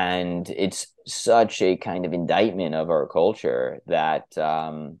 And it's such a kind of indictment of our culture that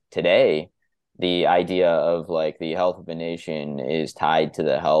today the idea of like the health of a nation is tied to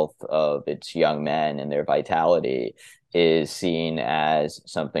the health of its young men and their vitality is seen as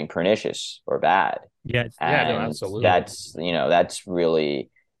something pernicious or bad. Yeah. Yeah, no, And absolutely. that's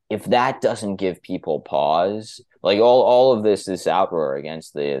really, if that doesn't give people pause, like all of this outroar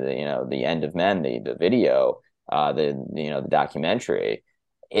against the end of men, the video, the documentary,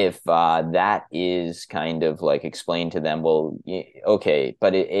 if that is kind of like explained to them, well, okay,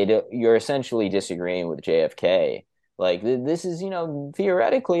 but you're essentially disagreeing with JFK. Like this is,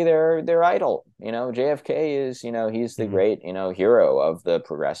 theoretically their idol. JFK is, he's the great, hero of the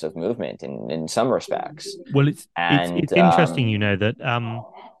progressive movement in some respects. Well, it's And interesting, that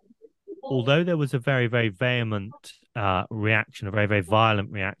although there was a very, very vehement reaction, a very, very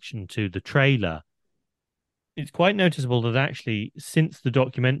violent reaction to the trailer, it's quite noticeable that actually since the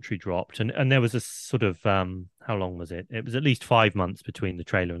documentary dropped, and there was a sort of how long was it? It was at least 5 months between the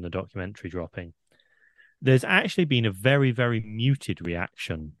trailer and the documentary dropping. There's actually been a very, very muted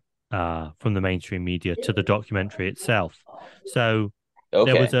reaction from the mainstream media to the documentary itself. So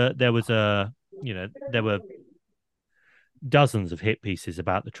okay. there were dozens of hit pieces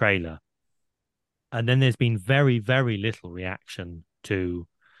about the trailer, and then there's been very, very little reaction to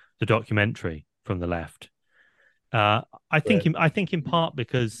the documentary from the left. I think in part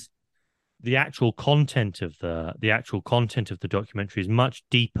because the actual content of the documentary is much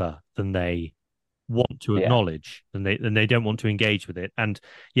deeper than they want to acknowledge, than they don't want to engage with it. And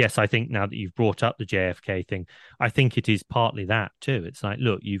yes, I think now that you've brought up the JFK thing, I think it is partly that too. It's like,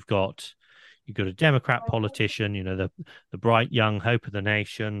 look, you've got a Democrat politician, the bright young hope of the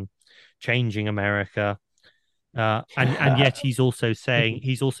nation, changing America. And yet he's also saying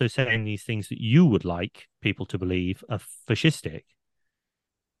these things that you would like people to believe are fascistic.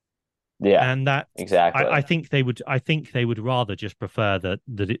 Yeah, And that exactly. I think they would rather just prefer that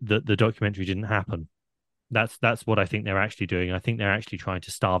the documentary didn't happen. That's what I think they're actually doing. I think they're actually trying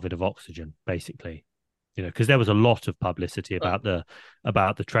to starve it of oxygen, basically. Because there was a lot of publicity about the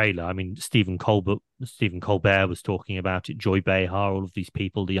trailer. I mean, Stephen Colbert was talking about it, Joy Behar, all of these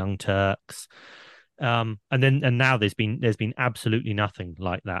people, the Young Turks. And now there's been absolutely nothing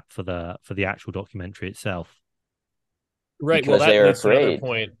like that for the actual documentary itself. Right. Because Well, that they're leads to another afraid.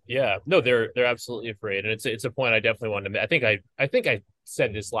 point. Yeah. No, they're absolutely afraid, and it's a point I definitely wanted to make. I think I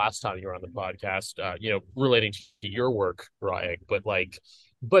said this last time you were on the podcast. Relating to your work, Ryan, but like,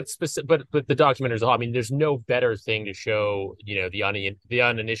 but specific, but the documentary as a whole. I mean, there's no better thing to show the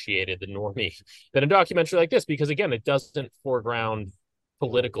uninitiated, the normie, than a documentary like this, because again, it doesn't foreground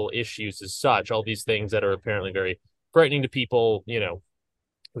political issues as such. All these things that are apparently very frightening to people,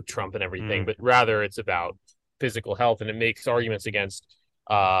 with Trump and everything, but rather it's about physical health, and it makes arguments against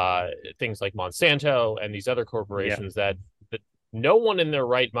things like Monsanto and these other corporations that no one in their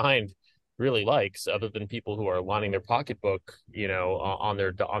right mind really likes, other than people who are lining their pocketbook, on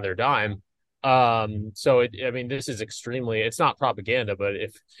their dime. So this is it's not propaganda, but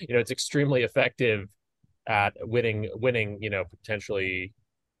if it's extremely effective at winning, potentially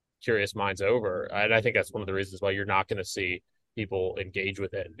curious minds over, and I think that's one of the reasons why you're not going to see people engage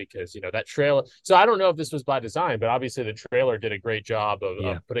with it, because that trailer. So I don't know if this was by design, but obviously the trailer did a great job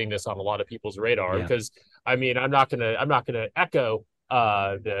of putting this on a lot of people's radar. Because I mean, I'm not gonna echo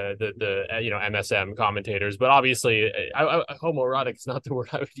the MSM commentators, but obviously homoerotic is not the word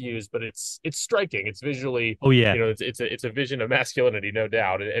I would use, but it's striking. It's visually, it's a vision of masculinity, no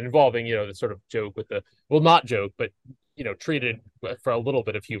doubt, and involving the sort of joke with the, well, not joke, but treated for a little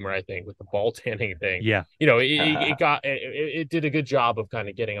bit of humor, I think, with the ball tanning thing. It did a good job of kind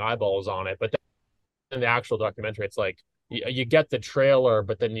of getting eyeballs on it. But in the actual documentary, it's like you get the trailer,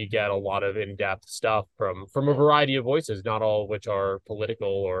 but then you get a lot of in-depth stuff from a variety of voices, not all of which are political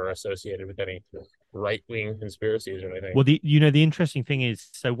or associated with any right-wing conspiracies or anything. Well, the interesting thing is,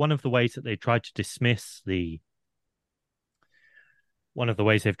 so one of the ways they've tried to dismiss the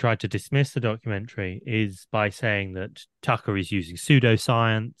documentary is by saying that Tucker is using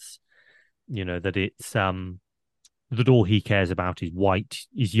pseudoscience, that it's that all he cares about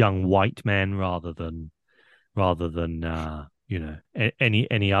is young white men rather than any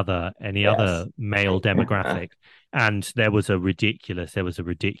other male demographic. And there was a ridiculous,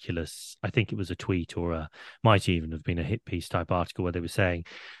 I think it was a tweet, or might even have been a hit piece type article, where they were saying,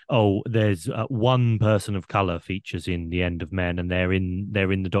 oh, there's one person of color features in The End of Men, and they're in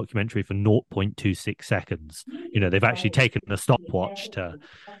the documentary for 0.26 seconds. They've actually taken a stopwatch to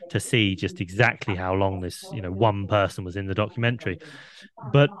see just exactly how long this one person was in the documentary.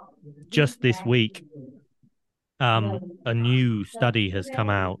 But just this week, a new study has come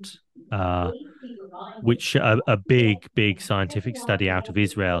out, which a big scientific study out of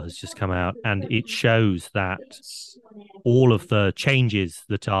Israel has just come out, and it shows that all of the changes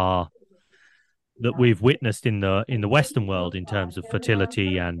that we've witnessed in the Western world in terms of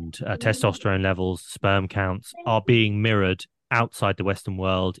fertility and testosterone levels, sperm counts, are being mirrored outside the Western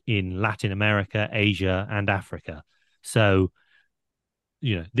world in Latin America, Asia, and Africa. So,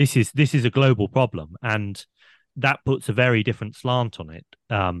 this is a global problem, and that puts a very different slant on it.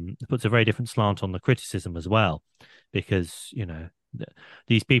 It puts a very different slant on the criticism as well, because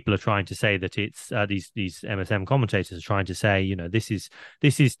these people are trying to say that it's these MSM commentators are trying to say this is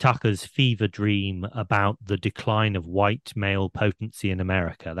Tucker's fever dream about the decline of white male potency in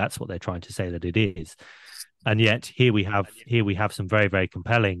America. That's what they're trying to say that it is, and yet here we have some very, very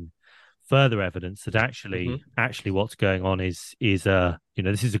compelling further evidence that actually what's going on is this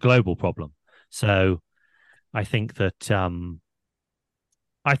is a global problem. So I think that the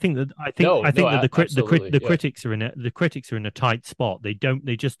critics are in a tight spot. They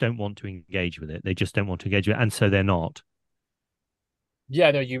just don't want to engage with it. And so they're not.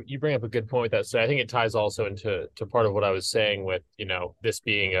 Yeah, no, you bring up a good point with that. So I think it ties also into part of what I was saying with this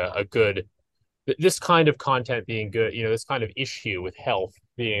being a good, this kind of content being good. This kind of issue with health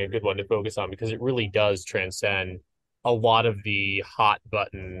being a good one to focus on, because it really does transcend a lot of the hot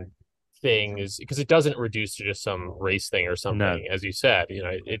button things, because it doesn't reduce to just some race thing or something. No. As you said,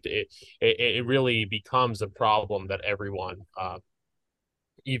 it really becomes a problem that everyone,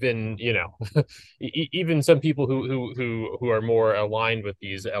 even even some people who are more aligned with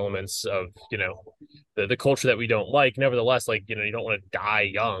these elements of the culture that we don't like, nevertheless, like you don't want to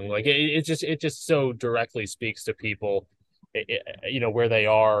die young. Like it just so directly speaks to people, where they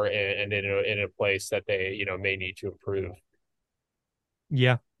are and in a place that they may need to improve.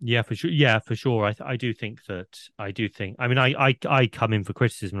 Yeah, for sure. Yeah, for sure. I do think. I mean, I come in for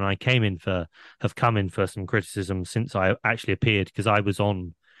criticism, and have come in for some criticism since I actually appeared, because I was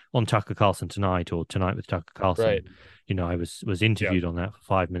on Tucker Carlson Tonight, or Tonight with Tucker Carlson. Right. I was interviewed on that for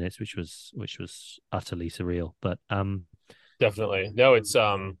 5 minutes, which was utterly surreal. But definitely, no, it's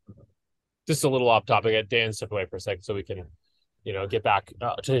just a little off topic. Dan, step away for a second so we can get back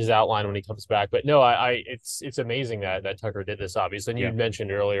to his outline when he comes back. But no, it's amazing that Tucker did this, obviously. And you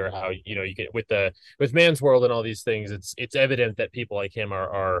mentioned earlier how you get with Man's World and all these things. It's evident that people like him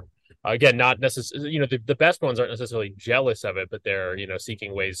are again not necessarily the best ones aren't necessarily jealous of it, but they're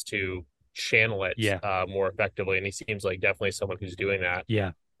seeking ways to channel it more effectively. And he seems like definitely someone who's doing that.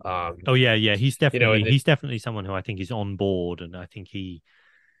 Yeah. He's definitely someone who I think is on board, and I think he's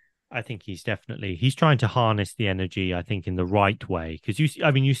trying to harness the energy, I think, in the right way. Because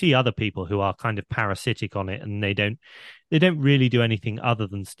you see other people who are kind of parasitic on it, and they don't really do anything other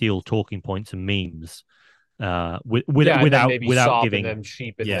than steal talking points and memes, without giving them,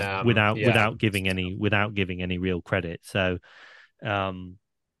 cheapen them, without giving any real credit. So I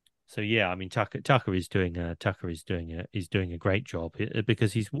mean, Tucker is doing a great job,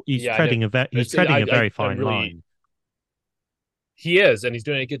 because he's treading a very fine line. He is, and he's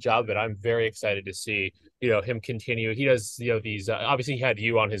doing a good job of it. I'm very excited to see, him continue. He does, these, obviously he had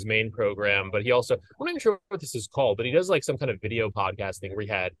you on his main program, but he also, I'm not even sure what this is called, but he does like some kind of video podcasting where he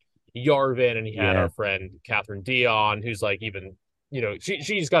had Yarvin and he had Yeah. our friend Catherine Dion, who's like even,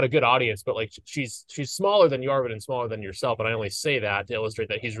 she's got a good audience, but like she's smaller than Yarvin and smaller than yourself. And I only say that to illustrate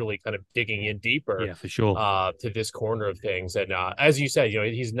that he's really kind of digging in deeper, Yeah, for sure. To this corner of things. And as you said,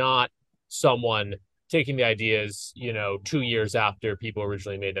 he's not someone taking the ideas, 2 years after people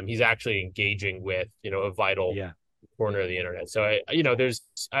originally made them. He's actually engaging with, a vital corner of the internet. So there's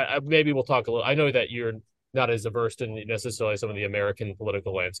maybe we'll talk a little. I know that you're not as averse in necessarily some of the American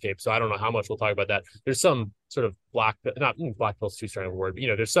political landscape, so I don't know how much we'll talk about that. There's some sort of black pill's too strong a word,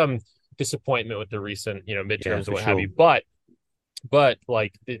 but there's some disappointment with the recent midterms and what have you. But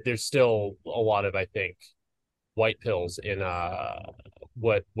like there's still a lot of, I think, white pills in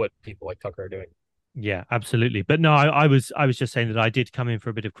what people like Tucker are doing. Yeah, absolutely. But no, I was just saying that I did come in for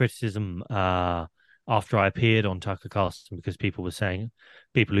a bit of criticism after I appeared on Tucker Carlson, because people were saying,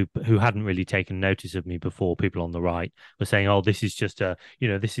 people who hadn't really taken notice of me before, people on the right were saying, "Oh, this is just a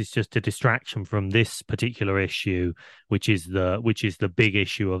distraction from this particular issue, which is the big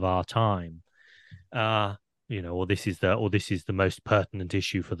issue of our time." Or this is the most pertinent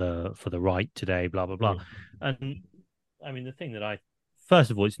issue for the right today, blah blah blah. And I mean, the thing that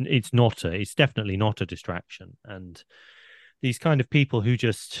first of all, it's definitely not a distraction. And these kind of people who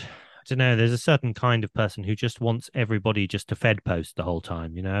just, I don't know, there's a certain kind of person who just wants everybody just to Fed post the whole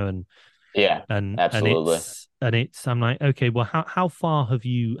time, and yeah, and absolutely. And it's I'm like, okay, well, how far have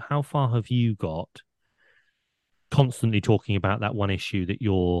you got constantly talking about that one issue that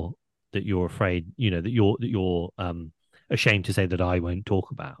you're afraid, that you're ashamed to say that I won't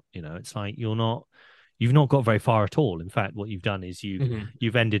talk about? It's like you've not got very far at all. In fact, what you've done is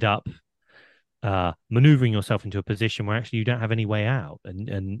you've ended up maneuvering yourself into a position where actually you don't have any way out,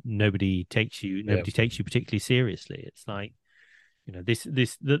 and nobody takes you particularly seriously. It's like,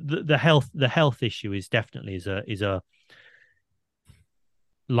 the health issue is definitely is a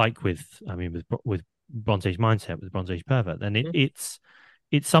like with Bronze Age mindset, with Bronze Age pervert, then it's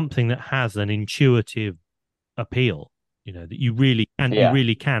something that has an intuitive appeal, that you really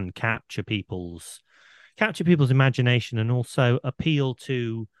can capture people's imagination, and also appeal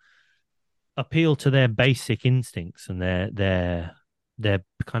to their basic instincts and their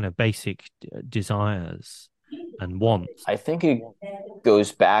kind of basic desires and wants. I think it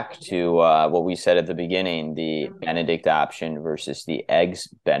goes back to what we said at the beginning, the Benedict option versus the eggs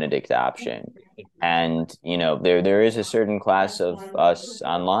Benedict option. And, there is a certain class of us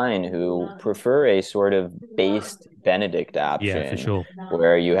online who prefer a sort of based Benedict option. Yeah, for sure.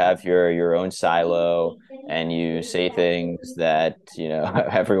 Where you have your own silo and you say things that,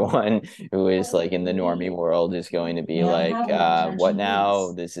 everyone who is like in the normie world is going to be like, what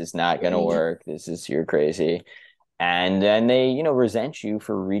now? This is not going to work. You're crazy. And then they, resent you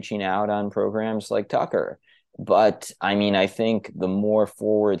for reaching out on programs like Tucker. But I mean, I think the more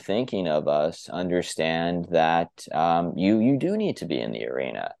forward thinking of us understand that you do need to be in the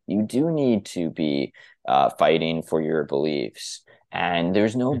arena. You do need to be fighting for your beliefs. And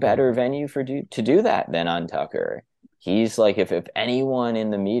there's no better venue to do that than on Tucker. He's like, if anyone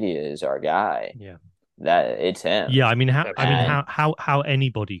in the media is our guy, that it's him. Yeah, I mean, how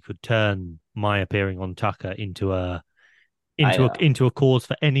anybody could turn my appearing on Tucker into a cause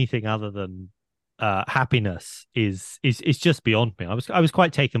for anything other than happiness is just beyond me. I was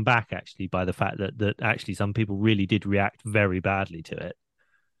quite taken back actually by the fact that actually some people really did react very badly to it.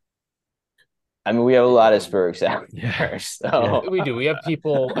 I mean, we have a lot of Spurgs out there. So. Yeah, we do. We have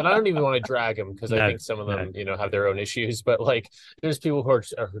people, and I don't even want to drag them because I think some of them, have their own issues. But like, there's people who are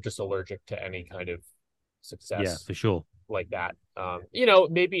just allergic to any kind of success. Yeah, for sure. Like that.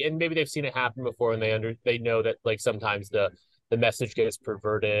 Maybe they've seen it happen before, and they know that like sometimes the message gets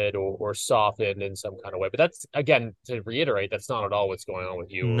perverted or softened in some kind of way. But that's, again, to reiterate, that's not at all what's going on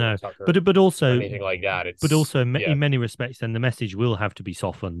with you. No, or Tucker, but also anything like that. In many respects, then the message will have to be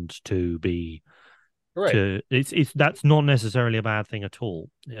softened to be right. It's that's not necessarily a bad thing at all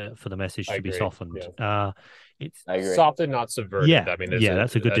for the message to be softened. Yeah. It's softened, not subverted. Yeah, I mean,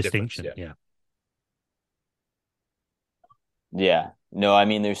 that's a good distinction. Yeah. Yeah. No, I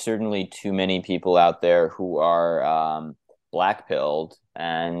mean, there's certainly too many people out there who are black-pilled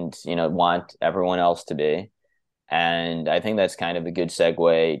and, want everyone else to be. And I think that's kind of a good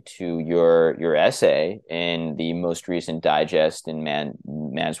segue to your essay in the most recent digest in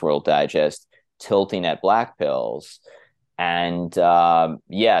Man's World Digest, Tilting at Black Pills. And so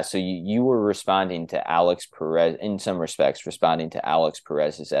you were responding to Alex Perez, in some respects, responding to Alex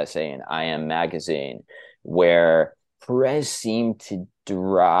Perez's essay in I Am Magazine, where Perez seemed to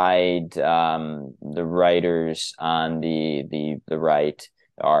deride the writers on the right,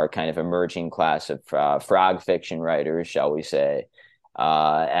 our kind of emerging class of frog fiction writers, shall we say,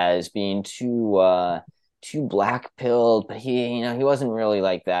 as being too black pilled. But he wasn't really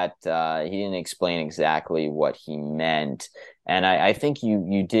like that. He didn't explain exactly what he meant, and I think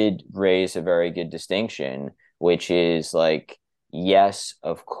you did raise a very good distinction, which is like, yes,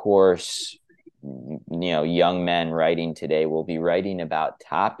 of course, young men writing today will be writing about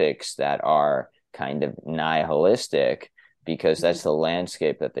topics that are kind of nihilistic because that's the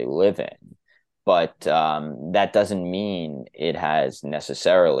landscape that they live in. But that doesn't mean it has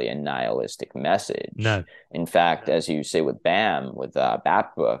necessarily a nihilistic message. No. In fact, as you say with BAM, with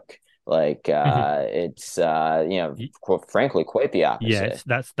Bat Book, like it's frankly quite the opposite.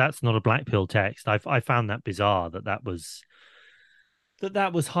 Yes, that's not a black pill text. I found that bizarre that was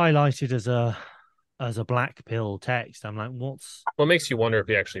highlighted as a black pill text. I'm like, what makes you wonder if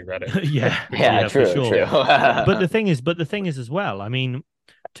he actually read it? yeah, true, for sure. True. but the thing is as well, I mean,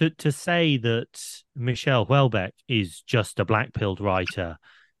 to say that Michel Houellebecq is just a black pilled writer,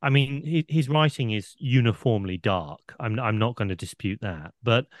 I mean, his writing is uniformly dark. I'm not going to dispute that.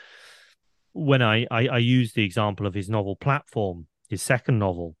 But when I use the example of his novel Platform, his second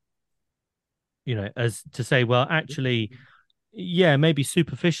novel, as to say, well, actually, yeah, maybe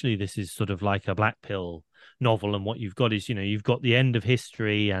superficially this is sort of like a black pill novel, and what you've got is, you've got the end of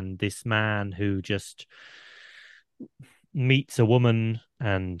history and this man who just meets a woman,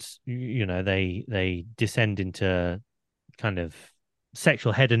 and they descend into kind of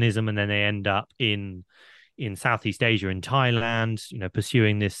sexual hedonism, and then they end up in Southeast Asia, in Thailand,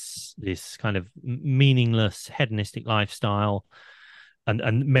 pursuing this kind of meaningless hedonistic lifestyle,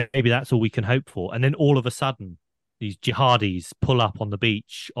 and maybe that's all we can hope for. And then all of a sudden, these jihadis pull up on the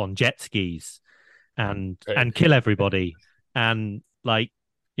beach on jet skis and kill everybody, and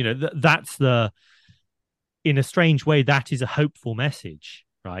that's in a strange way, that is a hopeful message,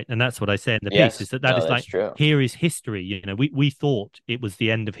 right? And that's what I say in the piece, is that is like, true. Here is history. We thought it was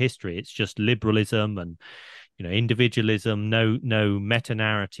the end of history. It's just liberalism and individualism, no meta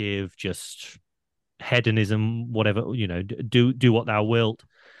narrative, just hedonism, whatever, do what thou wilt.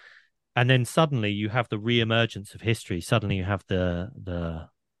 And then suddenly you have the re-emergence of history. Suddenly you have the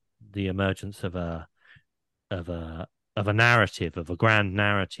emergence of a narrative, of a grand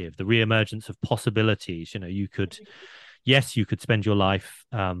narrative, the re-emergence of possibilities. You could spend your life,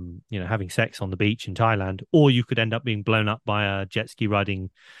 having sex on the beach in Thailand, or you could end up being blown up by a jet ski riding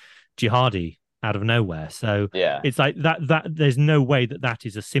jihadi out of nowhere. So it's like that there's no way that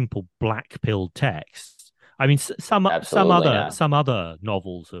is a simple black pill text. I mean, some other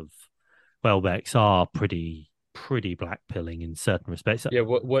novels of Houellebecq's are pretty black pilling in certain respects. Yeah,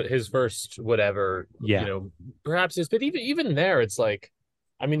 what his first whatever, perhaps is, but even there, it's like,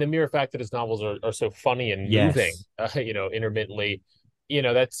 I mean, the mere fact that his novels are so funny and moving, intermittently,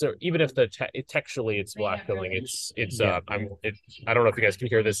 that's even if textually it's black pilling, it's I don't know if you guys can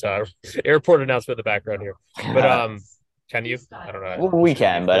hear this airport announcement in the background here, but can you? I don't know. We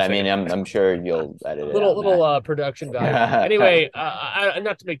can, but I mean, I'm sure you'll edit it. Little production value. Anyway,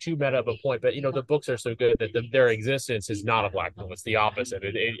 not to make too meta of a point, but the books are so good that their existence is not a black hole. It's the opposite.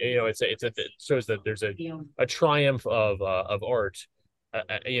 It shows that there's a triumph of art,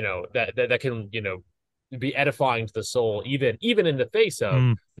 that can be edifying to the soul, even in the face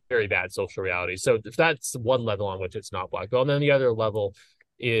of very bad social reality. So if that's one level on which it's not black hole, and then the other level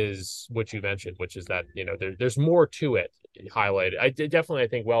is what you mentioned, which is that there's more to it highlighted. I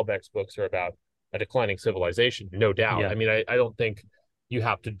think Houellebecq's books are about a declining civilization, no doubt. I mean, I don't think you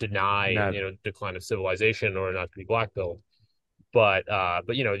have to deny decline of civilization or not to be black pilled, but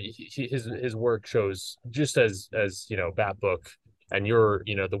his work shows, just as Bat Book and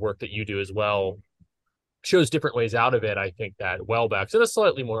the work that you do as well shows different ways out of it. I think that Houellebecq's, in a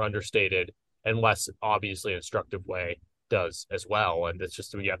slightly more understated and less obviously instructive way, does as well, and it's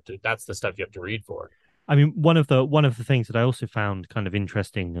just that's the stuff you have to read for. I mean, one of the things that I also found kind of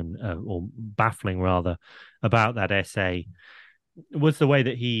interesting and or baffling rather about that essay was the way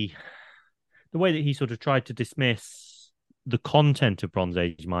that he sort of tried to dismiss the content of Bronze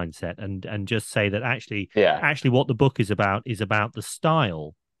Age mindset and just say that actually what the book is about the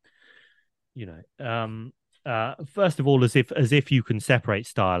style. First of all, as if you can separate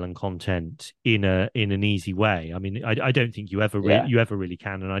style and content in an easy way. I mean, I don't think you ever really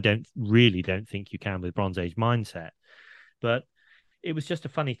can, and I don't think you can with Bronze Age mindset. But it was just a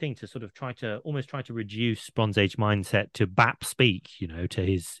funny thing to sort of try to reduce Bronze Age mindset to BAP speak, to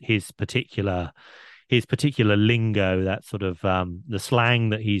his particular lingo, that sort of the slang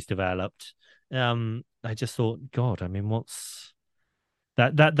that he's developed. I just thought, God, I mean, what's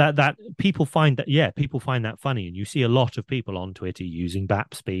that people find that, yeah, people find that funny, and you see a lot of people on Twitter using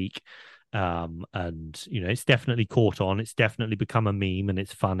BAP speak, and it's definitely caught on. It's definitely become a meme, and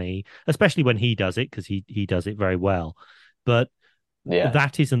it's funny, especially when he does it, because he does it very well. But Yeah.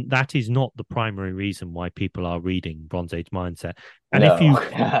 that is not the primary reason why people are reading Bronze Age Mindset. And No, if you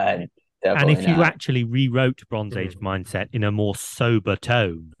definitely if you not. actually rewrote Bronze Age Mindset in a more sober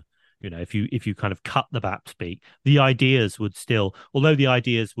tone, if you kind of cut the BAP speak, the ideas would still, although the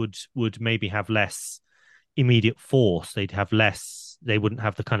ideas would maybe have less immediate force, they wouldn't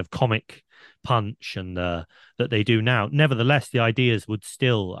have the kind of comic punch and that they do now. Nevertheless, the ideas would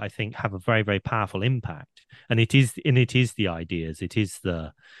still, I think, have a very, very powerful impact. And it is the ideas. It is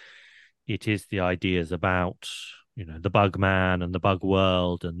the ideas about the bug man and the bug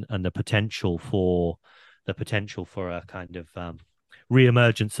world, and the potential for a kind of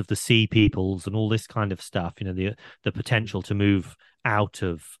re-emergence of the sea peoples and all this kind of stuff. The potential to move out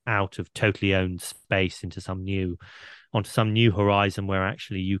of totally owned space onto some new horizon where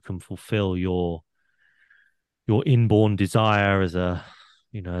actually you can fulfill your inborn desire as a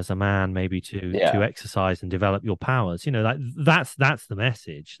man, maybe to exercise and develop your powers. That's the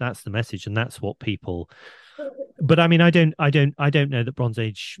message. That's the message, and that's what people. But I mean, I don't know that Bronze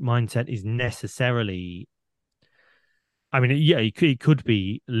Age Mindset is necessarily. I mean, yeah, it could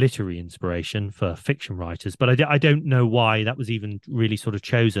be literary inspiration for fiction writers, but I don't know why that was even really sort of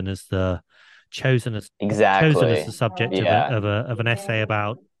chosen as the Exactly. subject Yeah. of an essay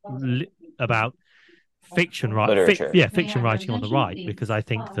about fiction Literature. fiction writing on the right, because I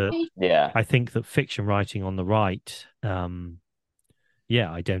think Yeah. that fiction writing on the right, I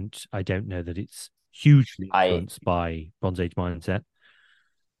don't know that it's hugely I influenced by Bronze Age Mindset.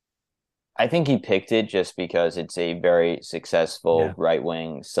 I think he picked it just because it's a very successful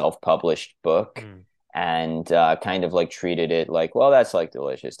right-wing self-published book, and kind of like treated it like, well, that's like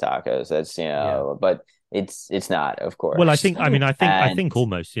delicious tacos. That's but it's not, of course. Well, I think I think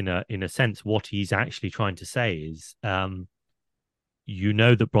almost in a sense what he's actually trying to say is, that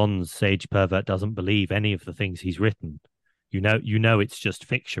Bronze Age Pervert doesn't believe any of the things he's written. It's just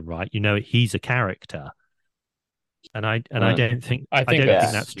fiction, right? He's a character. And I don't think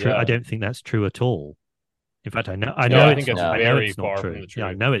that's true. Yeah. I don't think that's true at all. In fact, I know it's not. I know it's not true. From the truth. Yeah,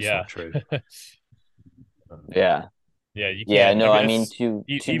 I know it's not true. Yeah. Yeah, you can't. Yeah, no, I mean, to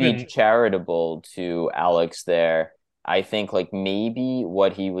be charitable to Alex there, I think like maybe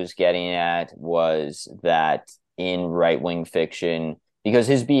what he was getting at was that in right-wing fiction, because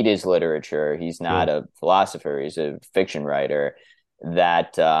his beat is literature, he's not a philosopher, he's a fiction writer,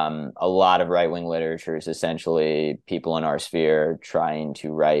 that a lot of right-wing literature is essentially people in our sphere trying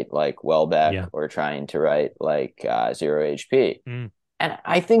to write like Welbeck or trying to write like Zero HP. And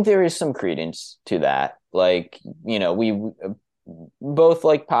I think there is some credence to that. Like, we both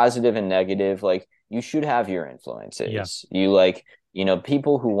like positive and negative. Like, you should have your influences. You like,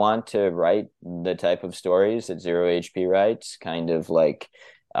 people who want to write the type of stories that Zero HP writes, kind of like,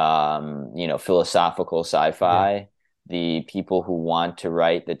 philosophical sci-fi. The people who want to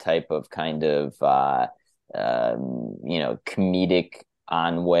write the type of kind of, comedic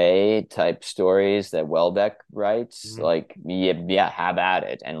on-way type stories that Welbeck writes, like, have at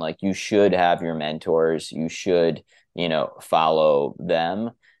it. And like, you should have your mentors. You should, follow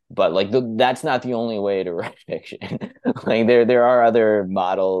them. But like, that's not the only way to write fiction. Like, there are other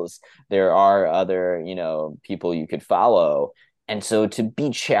models. There are other, people you could follow. And so, to be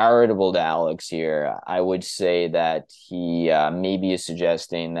charitable to Alex here, I would say that he maybe is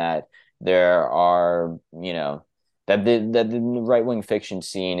suggesting that there are, that the right-wing fiction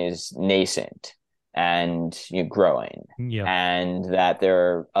scene is nascent and growing, and that there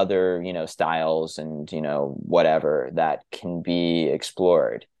are other, styles and, whatever that can be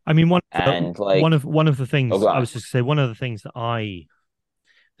explored. I mean, one of the things I was just say, one of the things that I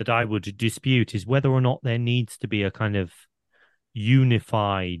would dispute is whether or not there needs to be a kind of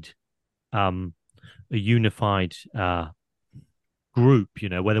unified group,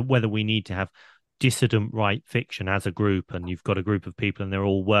 whether we need to have dissident right fiction as a group, and you've got a group of people and they're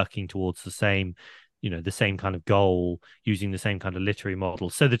all working towards the same kind of goal, using the same kind of literary model,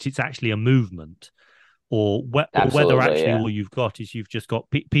 so that it's actually a movement, or whether actually all you've got is you've just got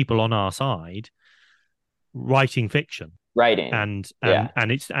people on our side writing fiction, and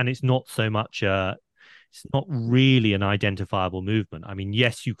it's not so much it's not really an identifiable movement. I mean,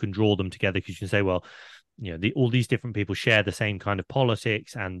 yes, you can draw them together because you can say, well, all these different people share the same kind of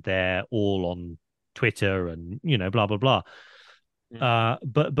politics and they're all on Twitter and, blah, blah, blah.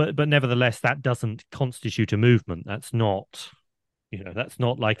 But nevertheless, that doesn't constitute a movement. That's not That's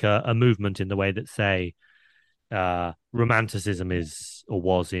not like a movement in the way that, say, romanticism is or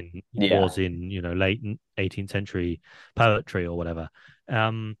Yeah. was in late 18th century poetry or whatever.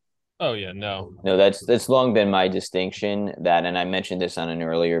 Oh yeah, no. No, that's long been my distinction that, and I mentioned this on an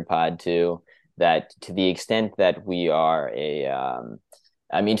earlier pod too, that to the extent that we are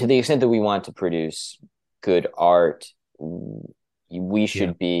I mean, to the extent that we want to produce good art, we Yeah.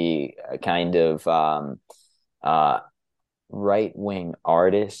 should be a kind of uh, right-wing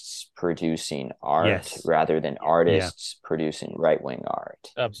artists producing art Yes. rather than Yeah. artists producing right-wing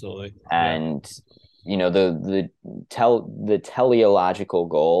art. Absolutely. Yeah. And the teleological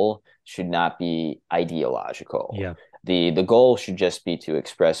goal should not be ideological. Yeah. The goal should just be to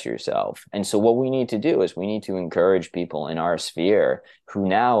express yourself. And so what we need to do is we need to encourage people in our sphere who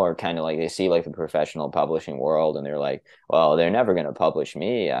now are kind of like, they see like the professional publishing world and they're like, well, they're never going to publish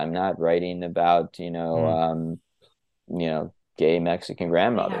me. I'm not writing about gay Mexican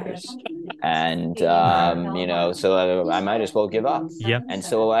grandmothers. And, so I might as well give up. Yeah. And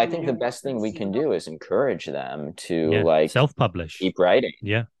so I think the best thing we can do is encourage them to Yeah. like Self-publish. keep writing.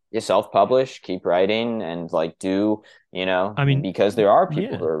 Yeah. You self-publish, keep writing, and like do, I mean, because there are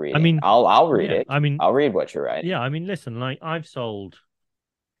people yeah. who are I reading. mean, I'll read yeah. it. I mean, I'll read what you're writing. yeah. I mean, listen, like I've sold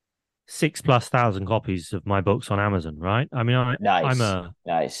 6,000+ copies of my books on Amazon, right? I mean, Nice.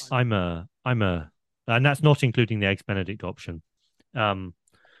 Nice. and that's not including the eggs Benedict option, um,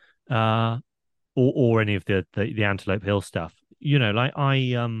 uh, or any of the Antelope Hill stuff.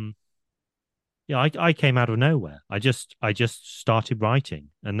 Like I came out of nowhere. I just started writing,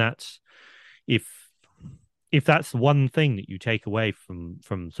 and that's if if that's one thing that you take away from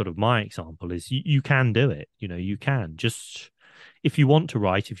sort of my example is you can do it. You can just, if you want to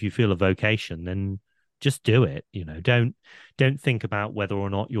write, if you feel a vocation, then just do it. Don't think about whether or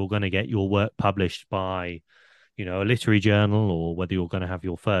not you're going to get your work published by a literary journal, or whether you're going to have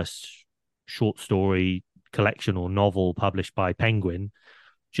your first short story collection or novel published by Penguin.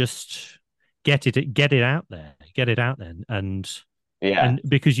 Just get it out there, Yeah. and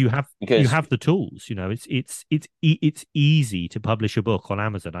because you Because have the tools. It's easy to publish a book on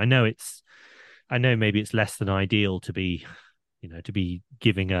Amazon. I know maybe it's less than ideal to be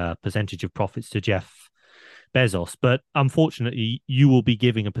giving a percentage of profits to Jeff Bezos, but unfortunately you will be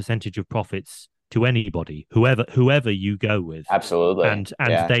giving a percentage of profits to anybody, whoever you go with, absolutely. and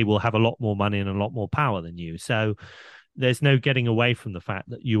Yeah. they will have a lot more money and a lot more power than you. So there's no getting away from the fact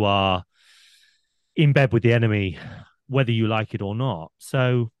that you are in bed with the enemy, whether you like it or not.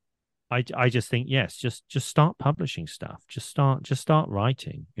 So I just think, yes, just start publishing stuff. Just start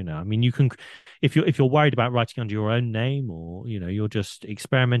writing. I mean, you can, if you're worried about writing under your own name, or you're just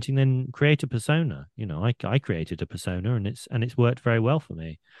experimenting, then create a persona. I created a persona, and it's worked very well for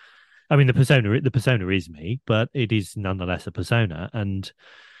me. I mean, the persona is me, but it is nonetheless a persona, and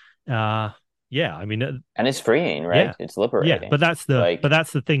yeah, I mean, And it's freeing, right? yeah, It's yeah, liberating. but that's Like,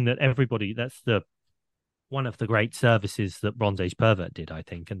 the thing that everybody, that's the one of the great services that Bronze Age Pervert did, I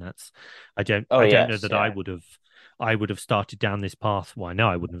think. And that's, oh I don't know yes, that yeah. I would have started down this path. Well, I know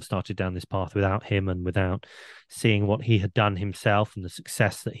I wouldn't have started down this path without him, and without seeing what he had done himself, and the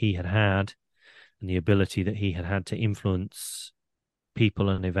success that he had, and the ability that he had to influence people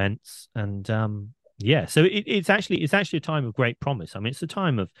and events. And yeah, so it's actually a time of great promise. I mean, it's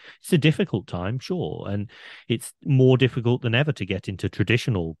a difficult time, sure, and it's more difficult than ever to get into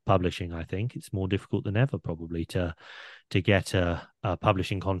traditional publishing. I think it's more difficult than ever probably to get a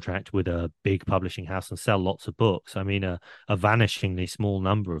publishing contract with a big publishing house and sell lots of books. I mean, a vanishingly small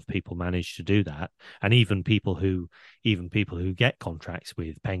number of people manage to do that, and even people who get contracts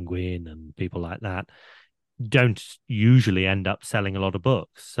with Penguin and people like that don't usually end up selling a lot of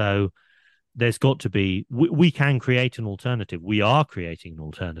books. So there's got to be, we can create an alternative. We are creating an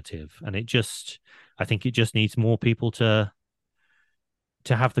alternative, and I think it just needs more people to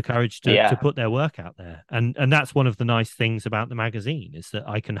have the courage to put their work out there. And that's one of the nice things about the magazine, is that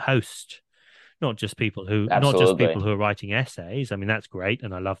I can host not just people who are writing essays. I mean, that's great,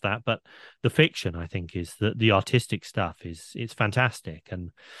 and I love that. But the fiction, I think, is that the artistic stuff it's fantastic.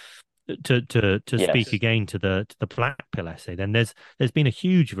 And to yes. speak again to the Black Pill essay, then there's been a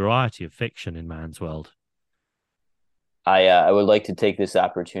huge variety of fiction in Man's World. I would like to take this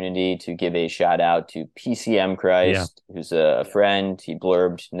opportunity to give a shout out to PCM Christ, who's a friend. He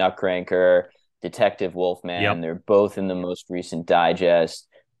blurbed Nutcracker, Detective Wolfman. Yep. They're both in the most recent digest.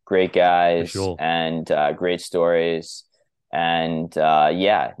 Great guys, sure. And great stories. And I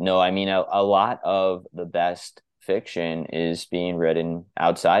mean, a lot of the best fiction is being written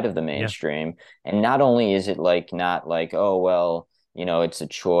outside of the mainstream. And not only is it like, not like, oh, well, it's a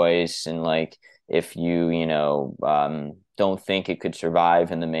choice, and like, if you, don't think it could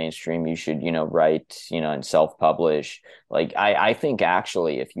survive in the mainstream, you should, write, and self-publish. Like I think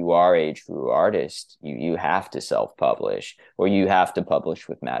actually if you are a true artist, you have to self-publish or you have to publish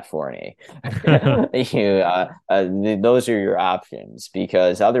with Matt Forney. Those are your options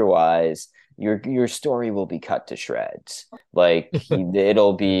because otherwise your story will be cut to shreds. Like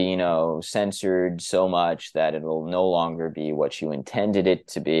it'll be, censored so much that it'll no longer be what you intended it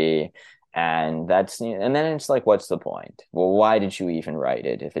to be. And then it's like, what's the point? Well, why did you even write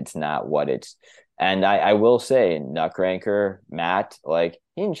it if it's not what it's? And I will say, Nutcracker, Matt, like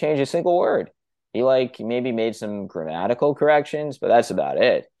he didn't change a single word. He like maybe made some grammatical corrections, but that's about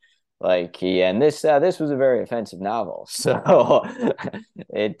it. Like and this was a very offensive novel. So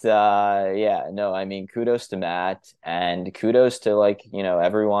yeah, no, I mean, kudos to Matt and kudos to like,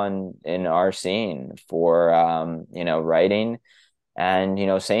 everyone in our scene for writing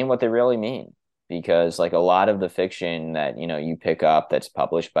and saying what they really mean, because like a lot of the fiction that you pick up that's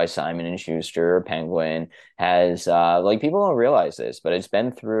published by Simon and Schuster or Penguin has like people don't realize this, but it's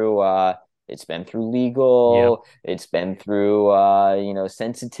been through legal, it's been through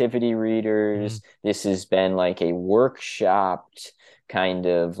sensitivity readers. This has been like a workshopped kind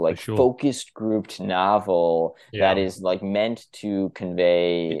of like focused grouped novel that is like meant to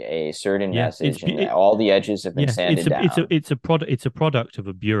convey a certain message, and all the edges have been sanded down. It's a product of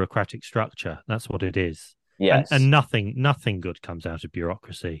a bureaucratic structure. That's what it is. Yes. And nothing good comes out of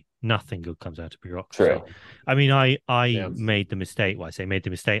bureaucracy. Nothing good comes out of bureaucracy. True. I mean, I made the mistake. Well, I say made the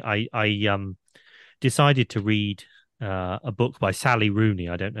mistake. I decided to read a book by Sally Rooney.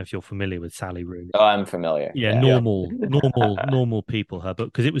 I don't know if you're familiar with Sally Rooney. Oh, I'm familiar. Yeah. Normal people. Her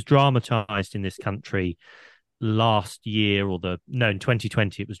book, because it was dramatized in this country last year in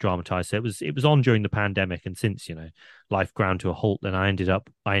 2020 it was dramatized. So it was on during the pandemic, and since life ground to a halt, then I ended up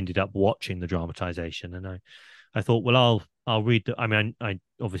watching the dramatization, and I thought, well, I'll read I mean, I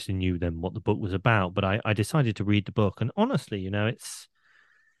obviously knew then what the book was about, but I decided to read the book, and honestly,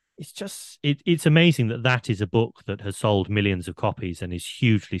 it's amazing that is a book that has sold millions of copies and is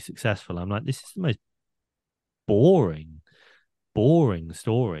hugely successful. I'm like, this is the most boring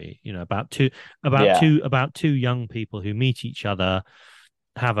story, about two young people who meet each other,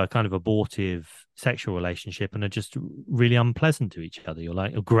 have a kind of abortive sexual relationship, and are just really unpleasant to each other. You're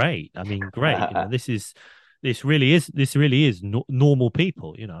like, oh, great. I mean, great. This really is normal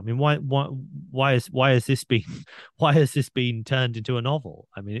people. I mean, why has this been turned into a novel?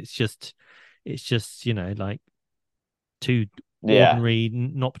 I mean, it's just like two ordinary,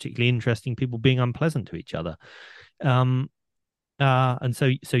 not particularly interesting people being unpleasant to each other. And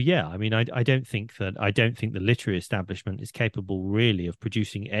so yeah, I mean, I don't think the literary establishment is capable really of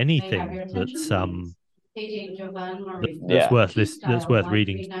producing anything that's worth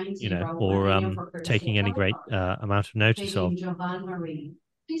reading, or taking any great amount of notice of.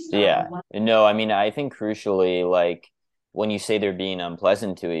 Yeah, no, I mean, I think crucially, like when you say they're being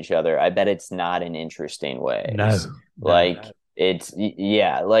unpleasant to each other, I bet it's not in interesting ways. No. Like it's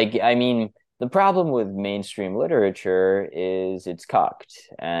like I mean, the problem with mainstream literature is it's cucked,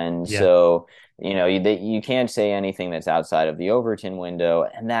 and so you can't say anything that's outside of the Overton window,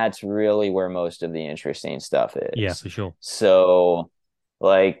 and that's really where most of the interesting stuff is. Yeah, for sure. So,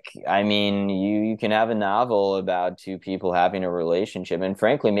 like, I mean, you can have a novel about two people having a relationship, and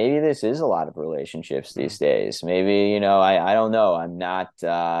frankly, maybe this is a lot of relationships these days. Maybe, I don't know. I'm not,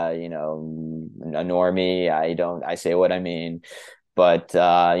 a normie. I say what I mean. But,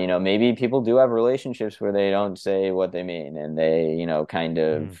 maybe people do have relationships where they don't say what they mean, and they, kind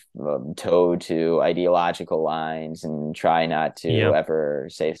of toe to ideological lines and try not to ever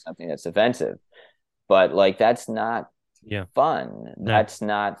say something that's offensive. But like, that's not fun. No. That's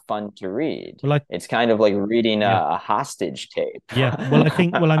not fun to read. Well, it's kind of like reading a hostage tape. Yeah. Well, I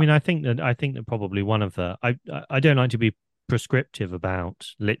think that probably one of the, I don't like to be prescriptive about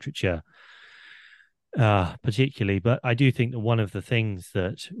literature, particularly, but I do think that one of the things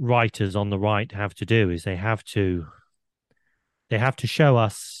that writers on the right have to do is they have to show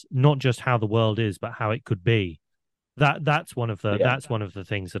us not just how the world is, but how it could be. That's one of the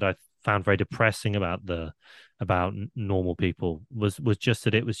things that I found very depressing about normal people was just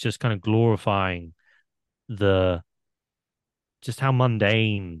that it was just kind of glorifying just how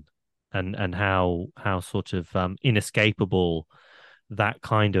mundane and how sort of inescapable that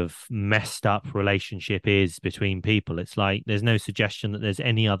kind of messed up relationship is between people. It's like there's no suggestion that there's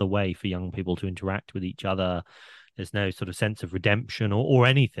any other way for young people to interact with each other. There's no sort of sense of redemption or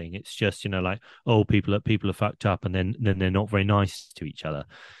anything. It's just, like, oh, people are fucked up, and then they're not very nice to each other.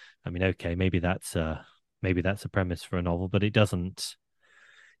 I mean, okay, maybe that's a premise for a novel, but it doesn't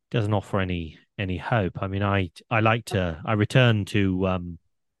doesn't offer any hope. I mean, I return to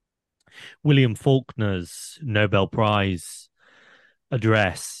William Faulkner's Nobel Prize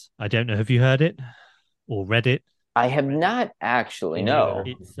address. I don't know. Have you heard it or read it? I have not actually, Me no.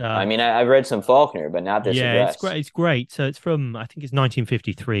 neither. It's I mean, I've read some Faulkner, but not this yeah, it's address. great. It's great. So it's from, I think it's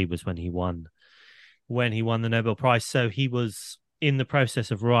 1953 was when he won the Nobel Prize. So he was in the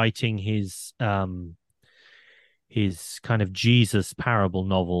process of writing his kind of Jesus parable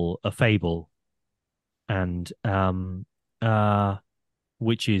novel, A Fable, and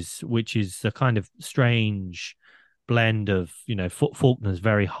which is a kind of strange blend of, Faulkner's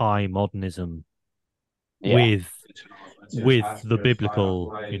very high modernism Yeah, with the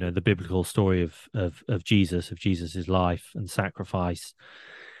biblical, the biblical story of Jesus's life and sacrifice.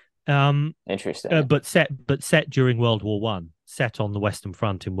 interesting. But set during World War One, set on the Western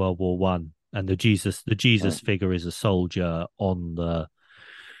Front in World War One, and the Jesus Mm. figure is a soldier on the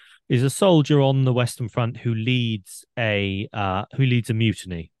Western Front who leads a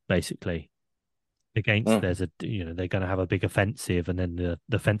mutiny, basically, against Mm. they're going to have a big offensive, and then the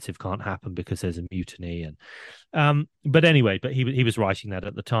offensive can't happen because there's a mutiny. And but anyway, he was writing that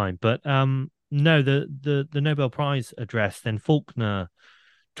at the time. But no, the Nobel Prize address, then Faulkner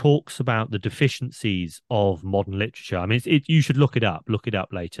talks about the deficiencies of modern literature. I mean, you should look it up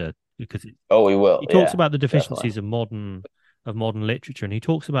later, because Oh, we will. he talks Yeah, about the definitely. deficiencies of modern literature, and he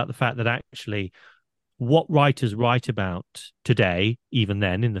talks about the fact that actually what writers write about today, even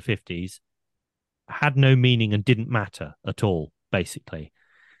then in the 50s, had no meaning and didn't matter at all, basically.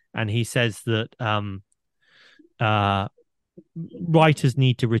 And he says that uh, writers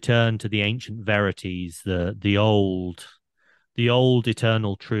need to return to the ancient verities, the old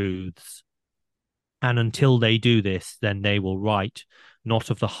eternal truths, and until they do this, then they will write not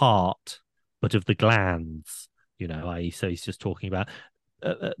of the heart but of the glands. So he's just talking about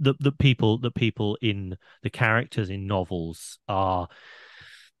the people in the characters in novels are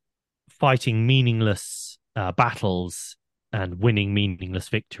fighting meaningless battles and winning meaningless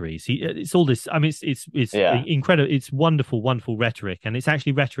victories. It's all this. I mean, it's Yeah. incredible. It's wonderful, wonderful rhetoric, and it's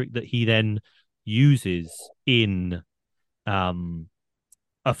actually rhetoric that he then uses in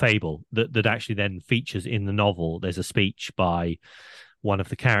a fable that actually then features in the novel. There's a speech by one of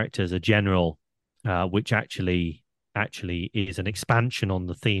the characters, a general, which actually is an expansion on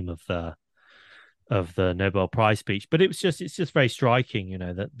the theme of the Nobel Prize speech. But it's just very striking,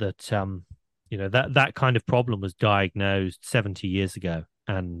 that kind of problem was diagnosed 70 years ago,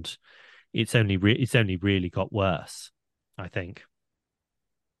 and it's only really got worse, I think.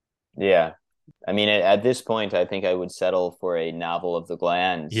 Yeah. I mean, at this point, I think I would settle for a novel of the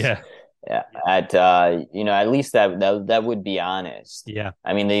glands. Yeah, Yeah, at least that would be honest. yeah,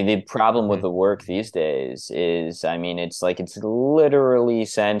 I mean, the problem with mhm, the work these days is, I mean, it's like it's literally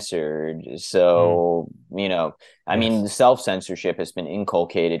censored. mm, So, I mean, yes, the self-censorship has been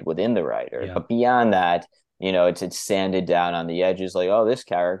inculcated within the writer, yeah, but beyond that, it's sanded down on the edges, like, oh, this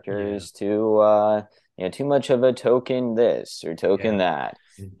character yeah, is too much of a token this or token yeah. that,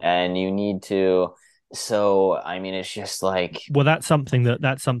 and you need to. So, I mean, it's just like, Well, that's something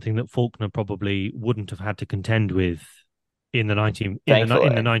that Faulkner probably wouldn't have had to contend with in the thankfully.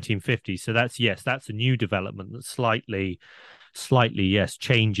 1950s. So that's a new development that slightly, yes,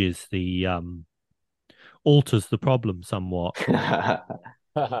 changes alters the problem somewhat.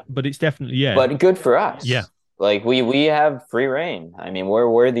 But it's definitely, yeah, But good for yeah, us. Like we have free reign. I mean,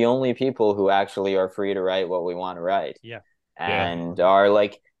 we're the only people who actually are free to write what we want to write. yeah, Yeah. And are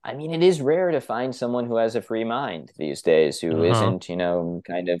like, I mean, it is rare to find someone who has a free mind these days, who uh-huh, isn't,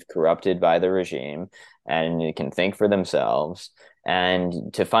 kind of corrupted by the regime and can think for themselves.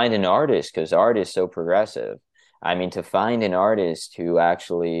 And to find an artist, because art is so progressive. I mean, to find an artist who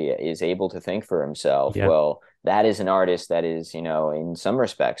actually is able to think for himself, yeah, well, that is an artist that is, in some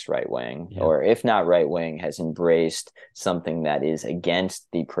respects right wing, yeah, or if not right wing, has embraced something that is against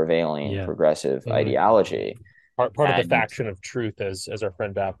the prevailing yeah. progressive Mhm. ideology. Part of the And faction of truth, as our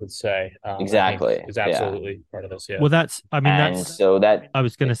friend Bap would say, I think exactly, is yeah. absolutely part of this. Yeah. Well, I mean, And so that, I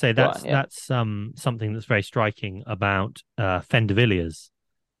was going to say go that's on, yeah. that's something that's very striking about Fender.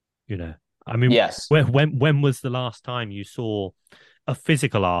 I mean, Yes. when was the last time you saw a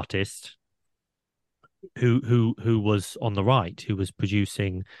physical artist who was on the right, who was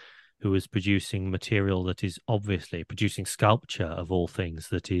producing material that is obviously producing sculpture of all things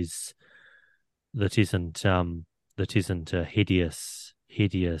that isn't a hideous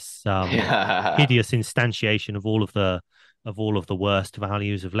instantiation of all of the worst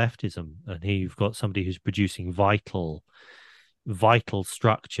values of leftism. And here you've got somebody who's producing vital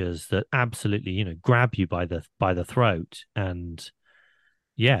structures that absolutely grab you by the throat, and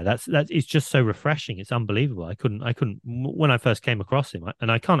Yeah, that's it's just so refreshing. It's unbelievable. I couldn't when I first came across him, and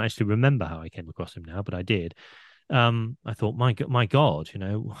I can't actually remember how I came across him now, but I did. I thought, my God,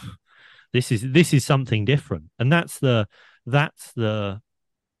 this is something different, and that's the that's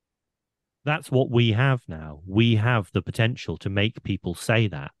what we have now. We have the potential to make people say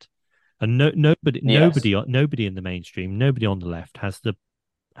that, and Yes, nobody in the mainstream, nobody on the left has the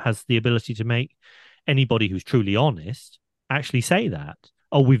ability to make anybody who's truly honest actually say that.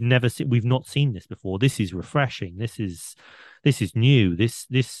 Oh, we've not seen this before. This is refreshing. This is new. This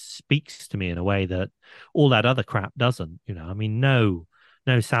speaks to me in a way that all that other crap doesn't. I mean, no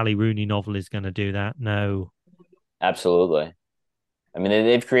Sally Rooney novel is going to do that. No. absolutely. I mean,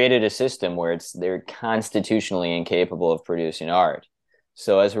 they've created a system where they're constitutionally incapable of producing art.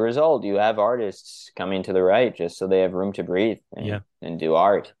 So as a result, you have artists coming to the right just so they have room to breathe Yeah. and do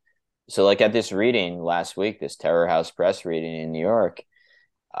art. So like at this reading last week, this Terror House Press reading in New York,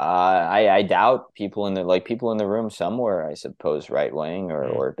 I doubt people in the room somewhere, I suppose, right wing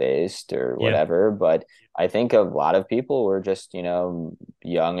or based or Yeah. whatever. But I think a lot of people were just,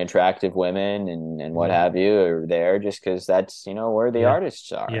 young, attractive women and what have you are there just because that's, where the Yeah.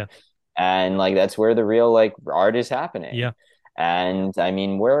 artists are. Yeah. And like that's where the real like art is happening. Yeah. And I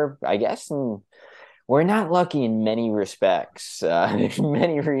mean, I guess we're not lucky in many respects. There's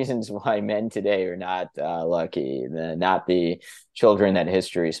many reasons why men today are not lucky, not the children that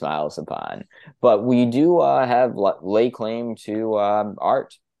history smiles upon. But we do have lay claim to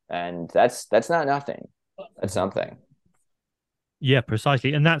art, and that's not nothing. That's something. Yeah,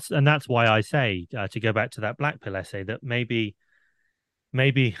 precisely, and that's why I say, to go back to that Black Pill essay, that maybe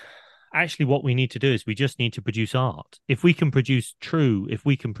actually what we need to do is we just need to produce art. If we can produce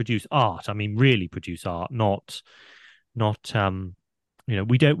art, I mean really produce art, not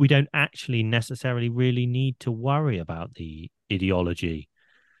we don't actually necessarily really need to worry about the ideology,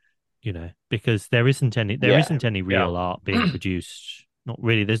 because there Yeah, isn't any real art being produced. Not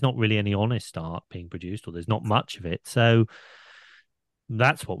really. There's not really any honest art being produced, or there's not much of it. So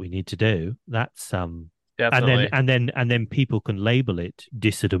that's what we need to do. That's and then Definitely. and then people can label it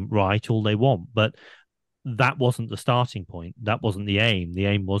dissident right all they want, but that wasn't the starting point. That wasn't the aim. The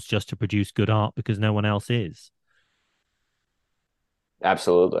aim was just to produce good art because no one else is.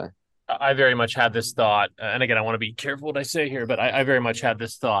 absolutely. I very much had this thought, and again, I want to be careful what I say here, but I very much had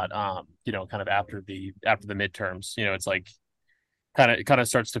this thought, kind of after the midterms. It's like kind of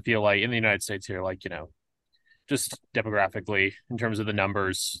starts to feel like in the United States here, like just demographically in terms of the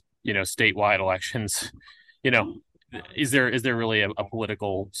numbers, statewide elections, you know, is there really a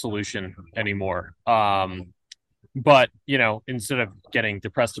political solution anymore? But instead of getting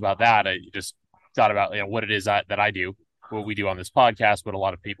depressed about that, I just thought about what it is that I do, what we do on this podcast, what a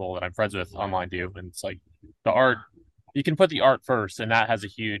lot of people that I'm friends with online do, and it's like the art. You can put the art first, and that has a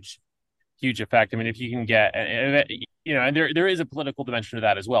huge effect. I mean, if you can get, and there is a political dimension to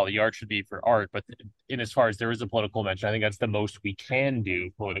that as well. The art should be for art, but in as far as there is a political dimension, I think that's the most we can do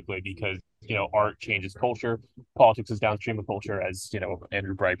politically because art changes culture, politics is downstream of culture, as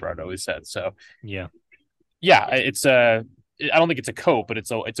Andrew Breitbart always said. So Yeah. yeah, I don't think it's a cope, but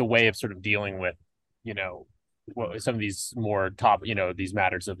it's a way of sort of dealing with some of these more top these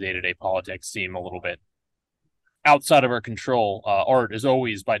matters of day-to-day politics seem a little bit outside of our control. Art is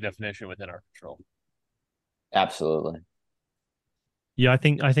always by definition within our control. Absolutely. Yeah, I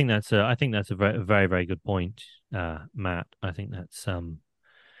think that's a very very very good point, Matt. I think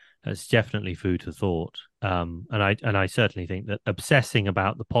that's definitely food for thought. And I certainly think that obsessing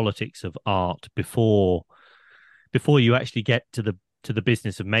about the politics of art before you actually get to the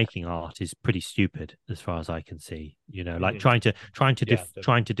business of making art is pretty stupid as far as I can see. Like trying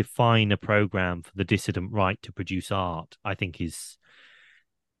to define a program for the dissident right to produce art, I think is.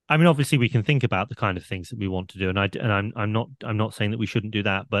 I mean, obviously, we can think about the kind of things that we want to do, and I'm not saying that we shouldn't do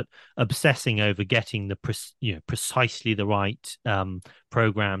that, but obsessing over getting precisely the right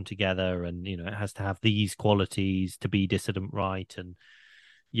program together, and it has to have these qualities to be dissident right, and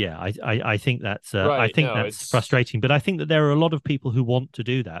yeah, I think that's Right. No, it's frustrating, but I think that there are a lot of people who want to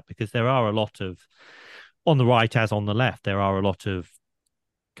do that because there are a lot of on the right as on the left, there are a lot of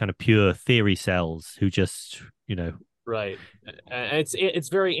kind of pure theory cells who just right. And it's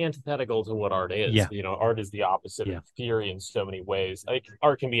very antithetical to what art is. yeah, Art is the opposite yeah, of theory in so many ways. Like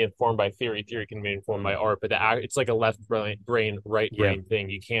art can be informed by theory, theory can be informed by art, but it's like a left brain, right yeah, brain thing.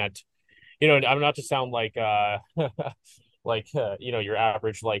 You can't, I'm not to sound like like your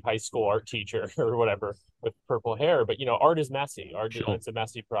average like high school art teacher or whatever with purple hair, but art is messy. Art sure, it's a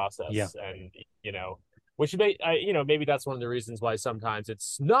messy yeah, process, and which maybe that's one of the reasons why sometimes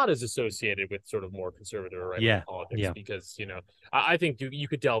it's not as associated with sort of more conservative or right-wing politics, because I think you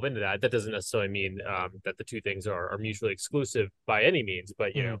could delve into that. That doesn't necessarily mean that the two things are mutually exclusive by any means,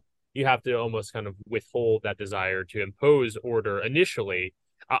 but you have to almost kind of withhold that desire to impose order initially.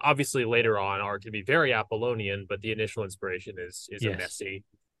 Obviously, later on, art can be very Apollonian, but the initial inspiration is a messy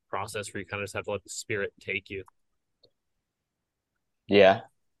process where you kind of just have to let the spirit take you. Yeah.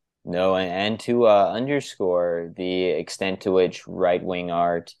 No, and to underscore the extent to which right-wing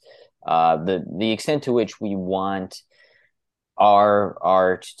art, the extent to which we want our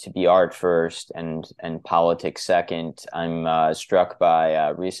art to be art first and politics second. I'm struck by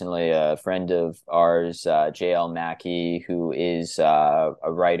recently a friend of ours, J.L. Mackie, who is a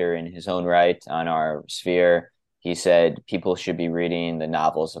writer in his own right on our sphere. He said people should be reading the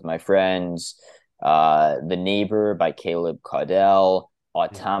novels of my friends, The Neighbor by Caleb Caudell,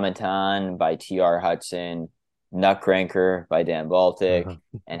 Automaton by T.R. Hudson, Nutcracker by Dan Baltic,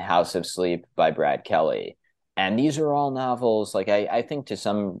 and House of Sleep by Brad Kelly. And these are all novels, like I think in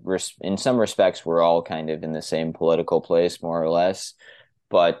some respects, we're all kind of in the same political place, more or less.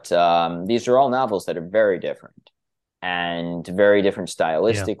 But these are all novels that are very different and very different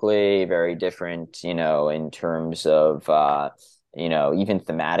stylistically, very different, in terms of, even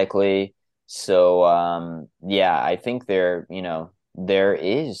thematically. So, I think there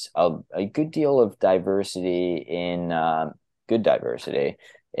is a good deal of diversity in good diversity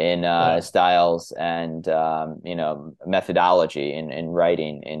in styles and methodology in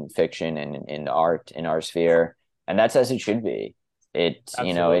writing, in fiction, and in art, in our sphere, and that's as it should be. It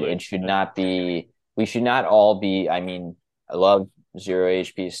should not be. We should not all be. I mean, I love zero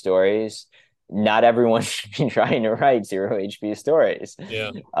HP stories. Not everyone should be trying to write zero HP stories.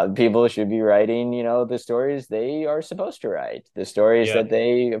 Yeah, people should be writing, the stories they are supposed to write, the stories that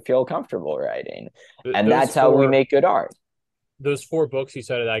they feel comfortable writing, and that's how we make good art. Those 4 books you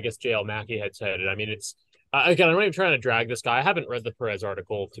said, I guess J.L. Mackie had said it. I mean, it's again, I'm not even trying to drag this guy. I haven't read the Perez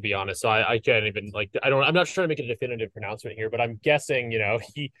article, to be honest, so I can't even I'm not trying to make a definitive pronouncement here, but I'm guessing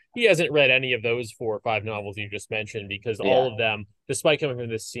he hasn't read any of those 4 or 5 novels you just mentioned, because all of them, despite coming from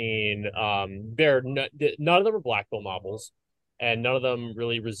this scene, none of them are Black Pill novels, and none of them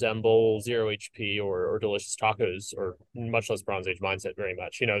really resemble Zero HP or Delicious Tacos, or much less Bronze Age Mindset very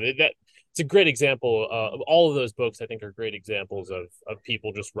much. That it's a great example of all of those books. I think are great examples of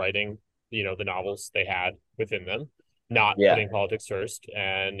people just writing, the novels they had within them, not putting politics first,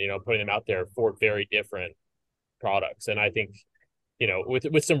 and putting them out there for very different products. And I think,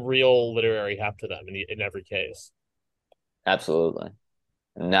 with some real literary heft to them in every case. Absolutely.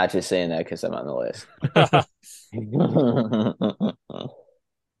 I'm not just saying that because I'm on the list.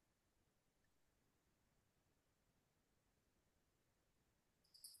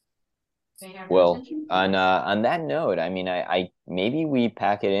 Well, on that note, I mean, I maybe we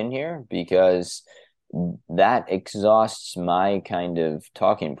pack it in here, because that exhausts my kind of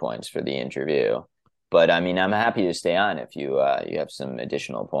talking points for the interview. But I mean, I'm happy to stay on if you have some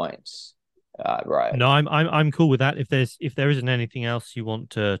additional points. Right. No, I'm cool with that. If there isn't anything else you want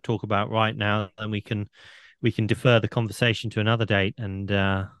to talk about right now, then we can defer the conversation to another date and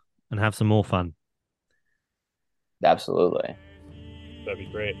have some more fun. Absolutely. That'd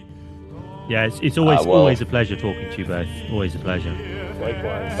be great. Yeah, it's always a pleasure talking to you both. Always a pleasure.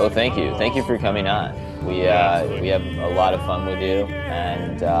 Likewise. Oh, thank you for coming on. We have a lot of fun with you,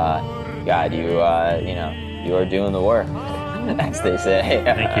 and God, you are doing the work, as they say.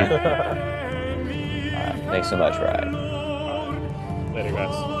 Thank you. Thanks so much, Ryan. Later,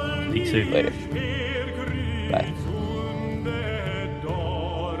 guys. Speak soon. Later. Bye.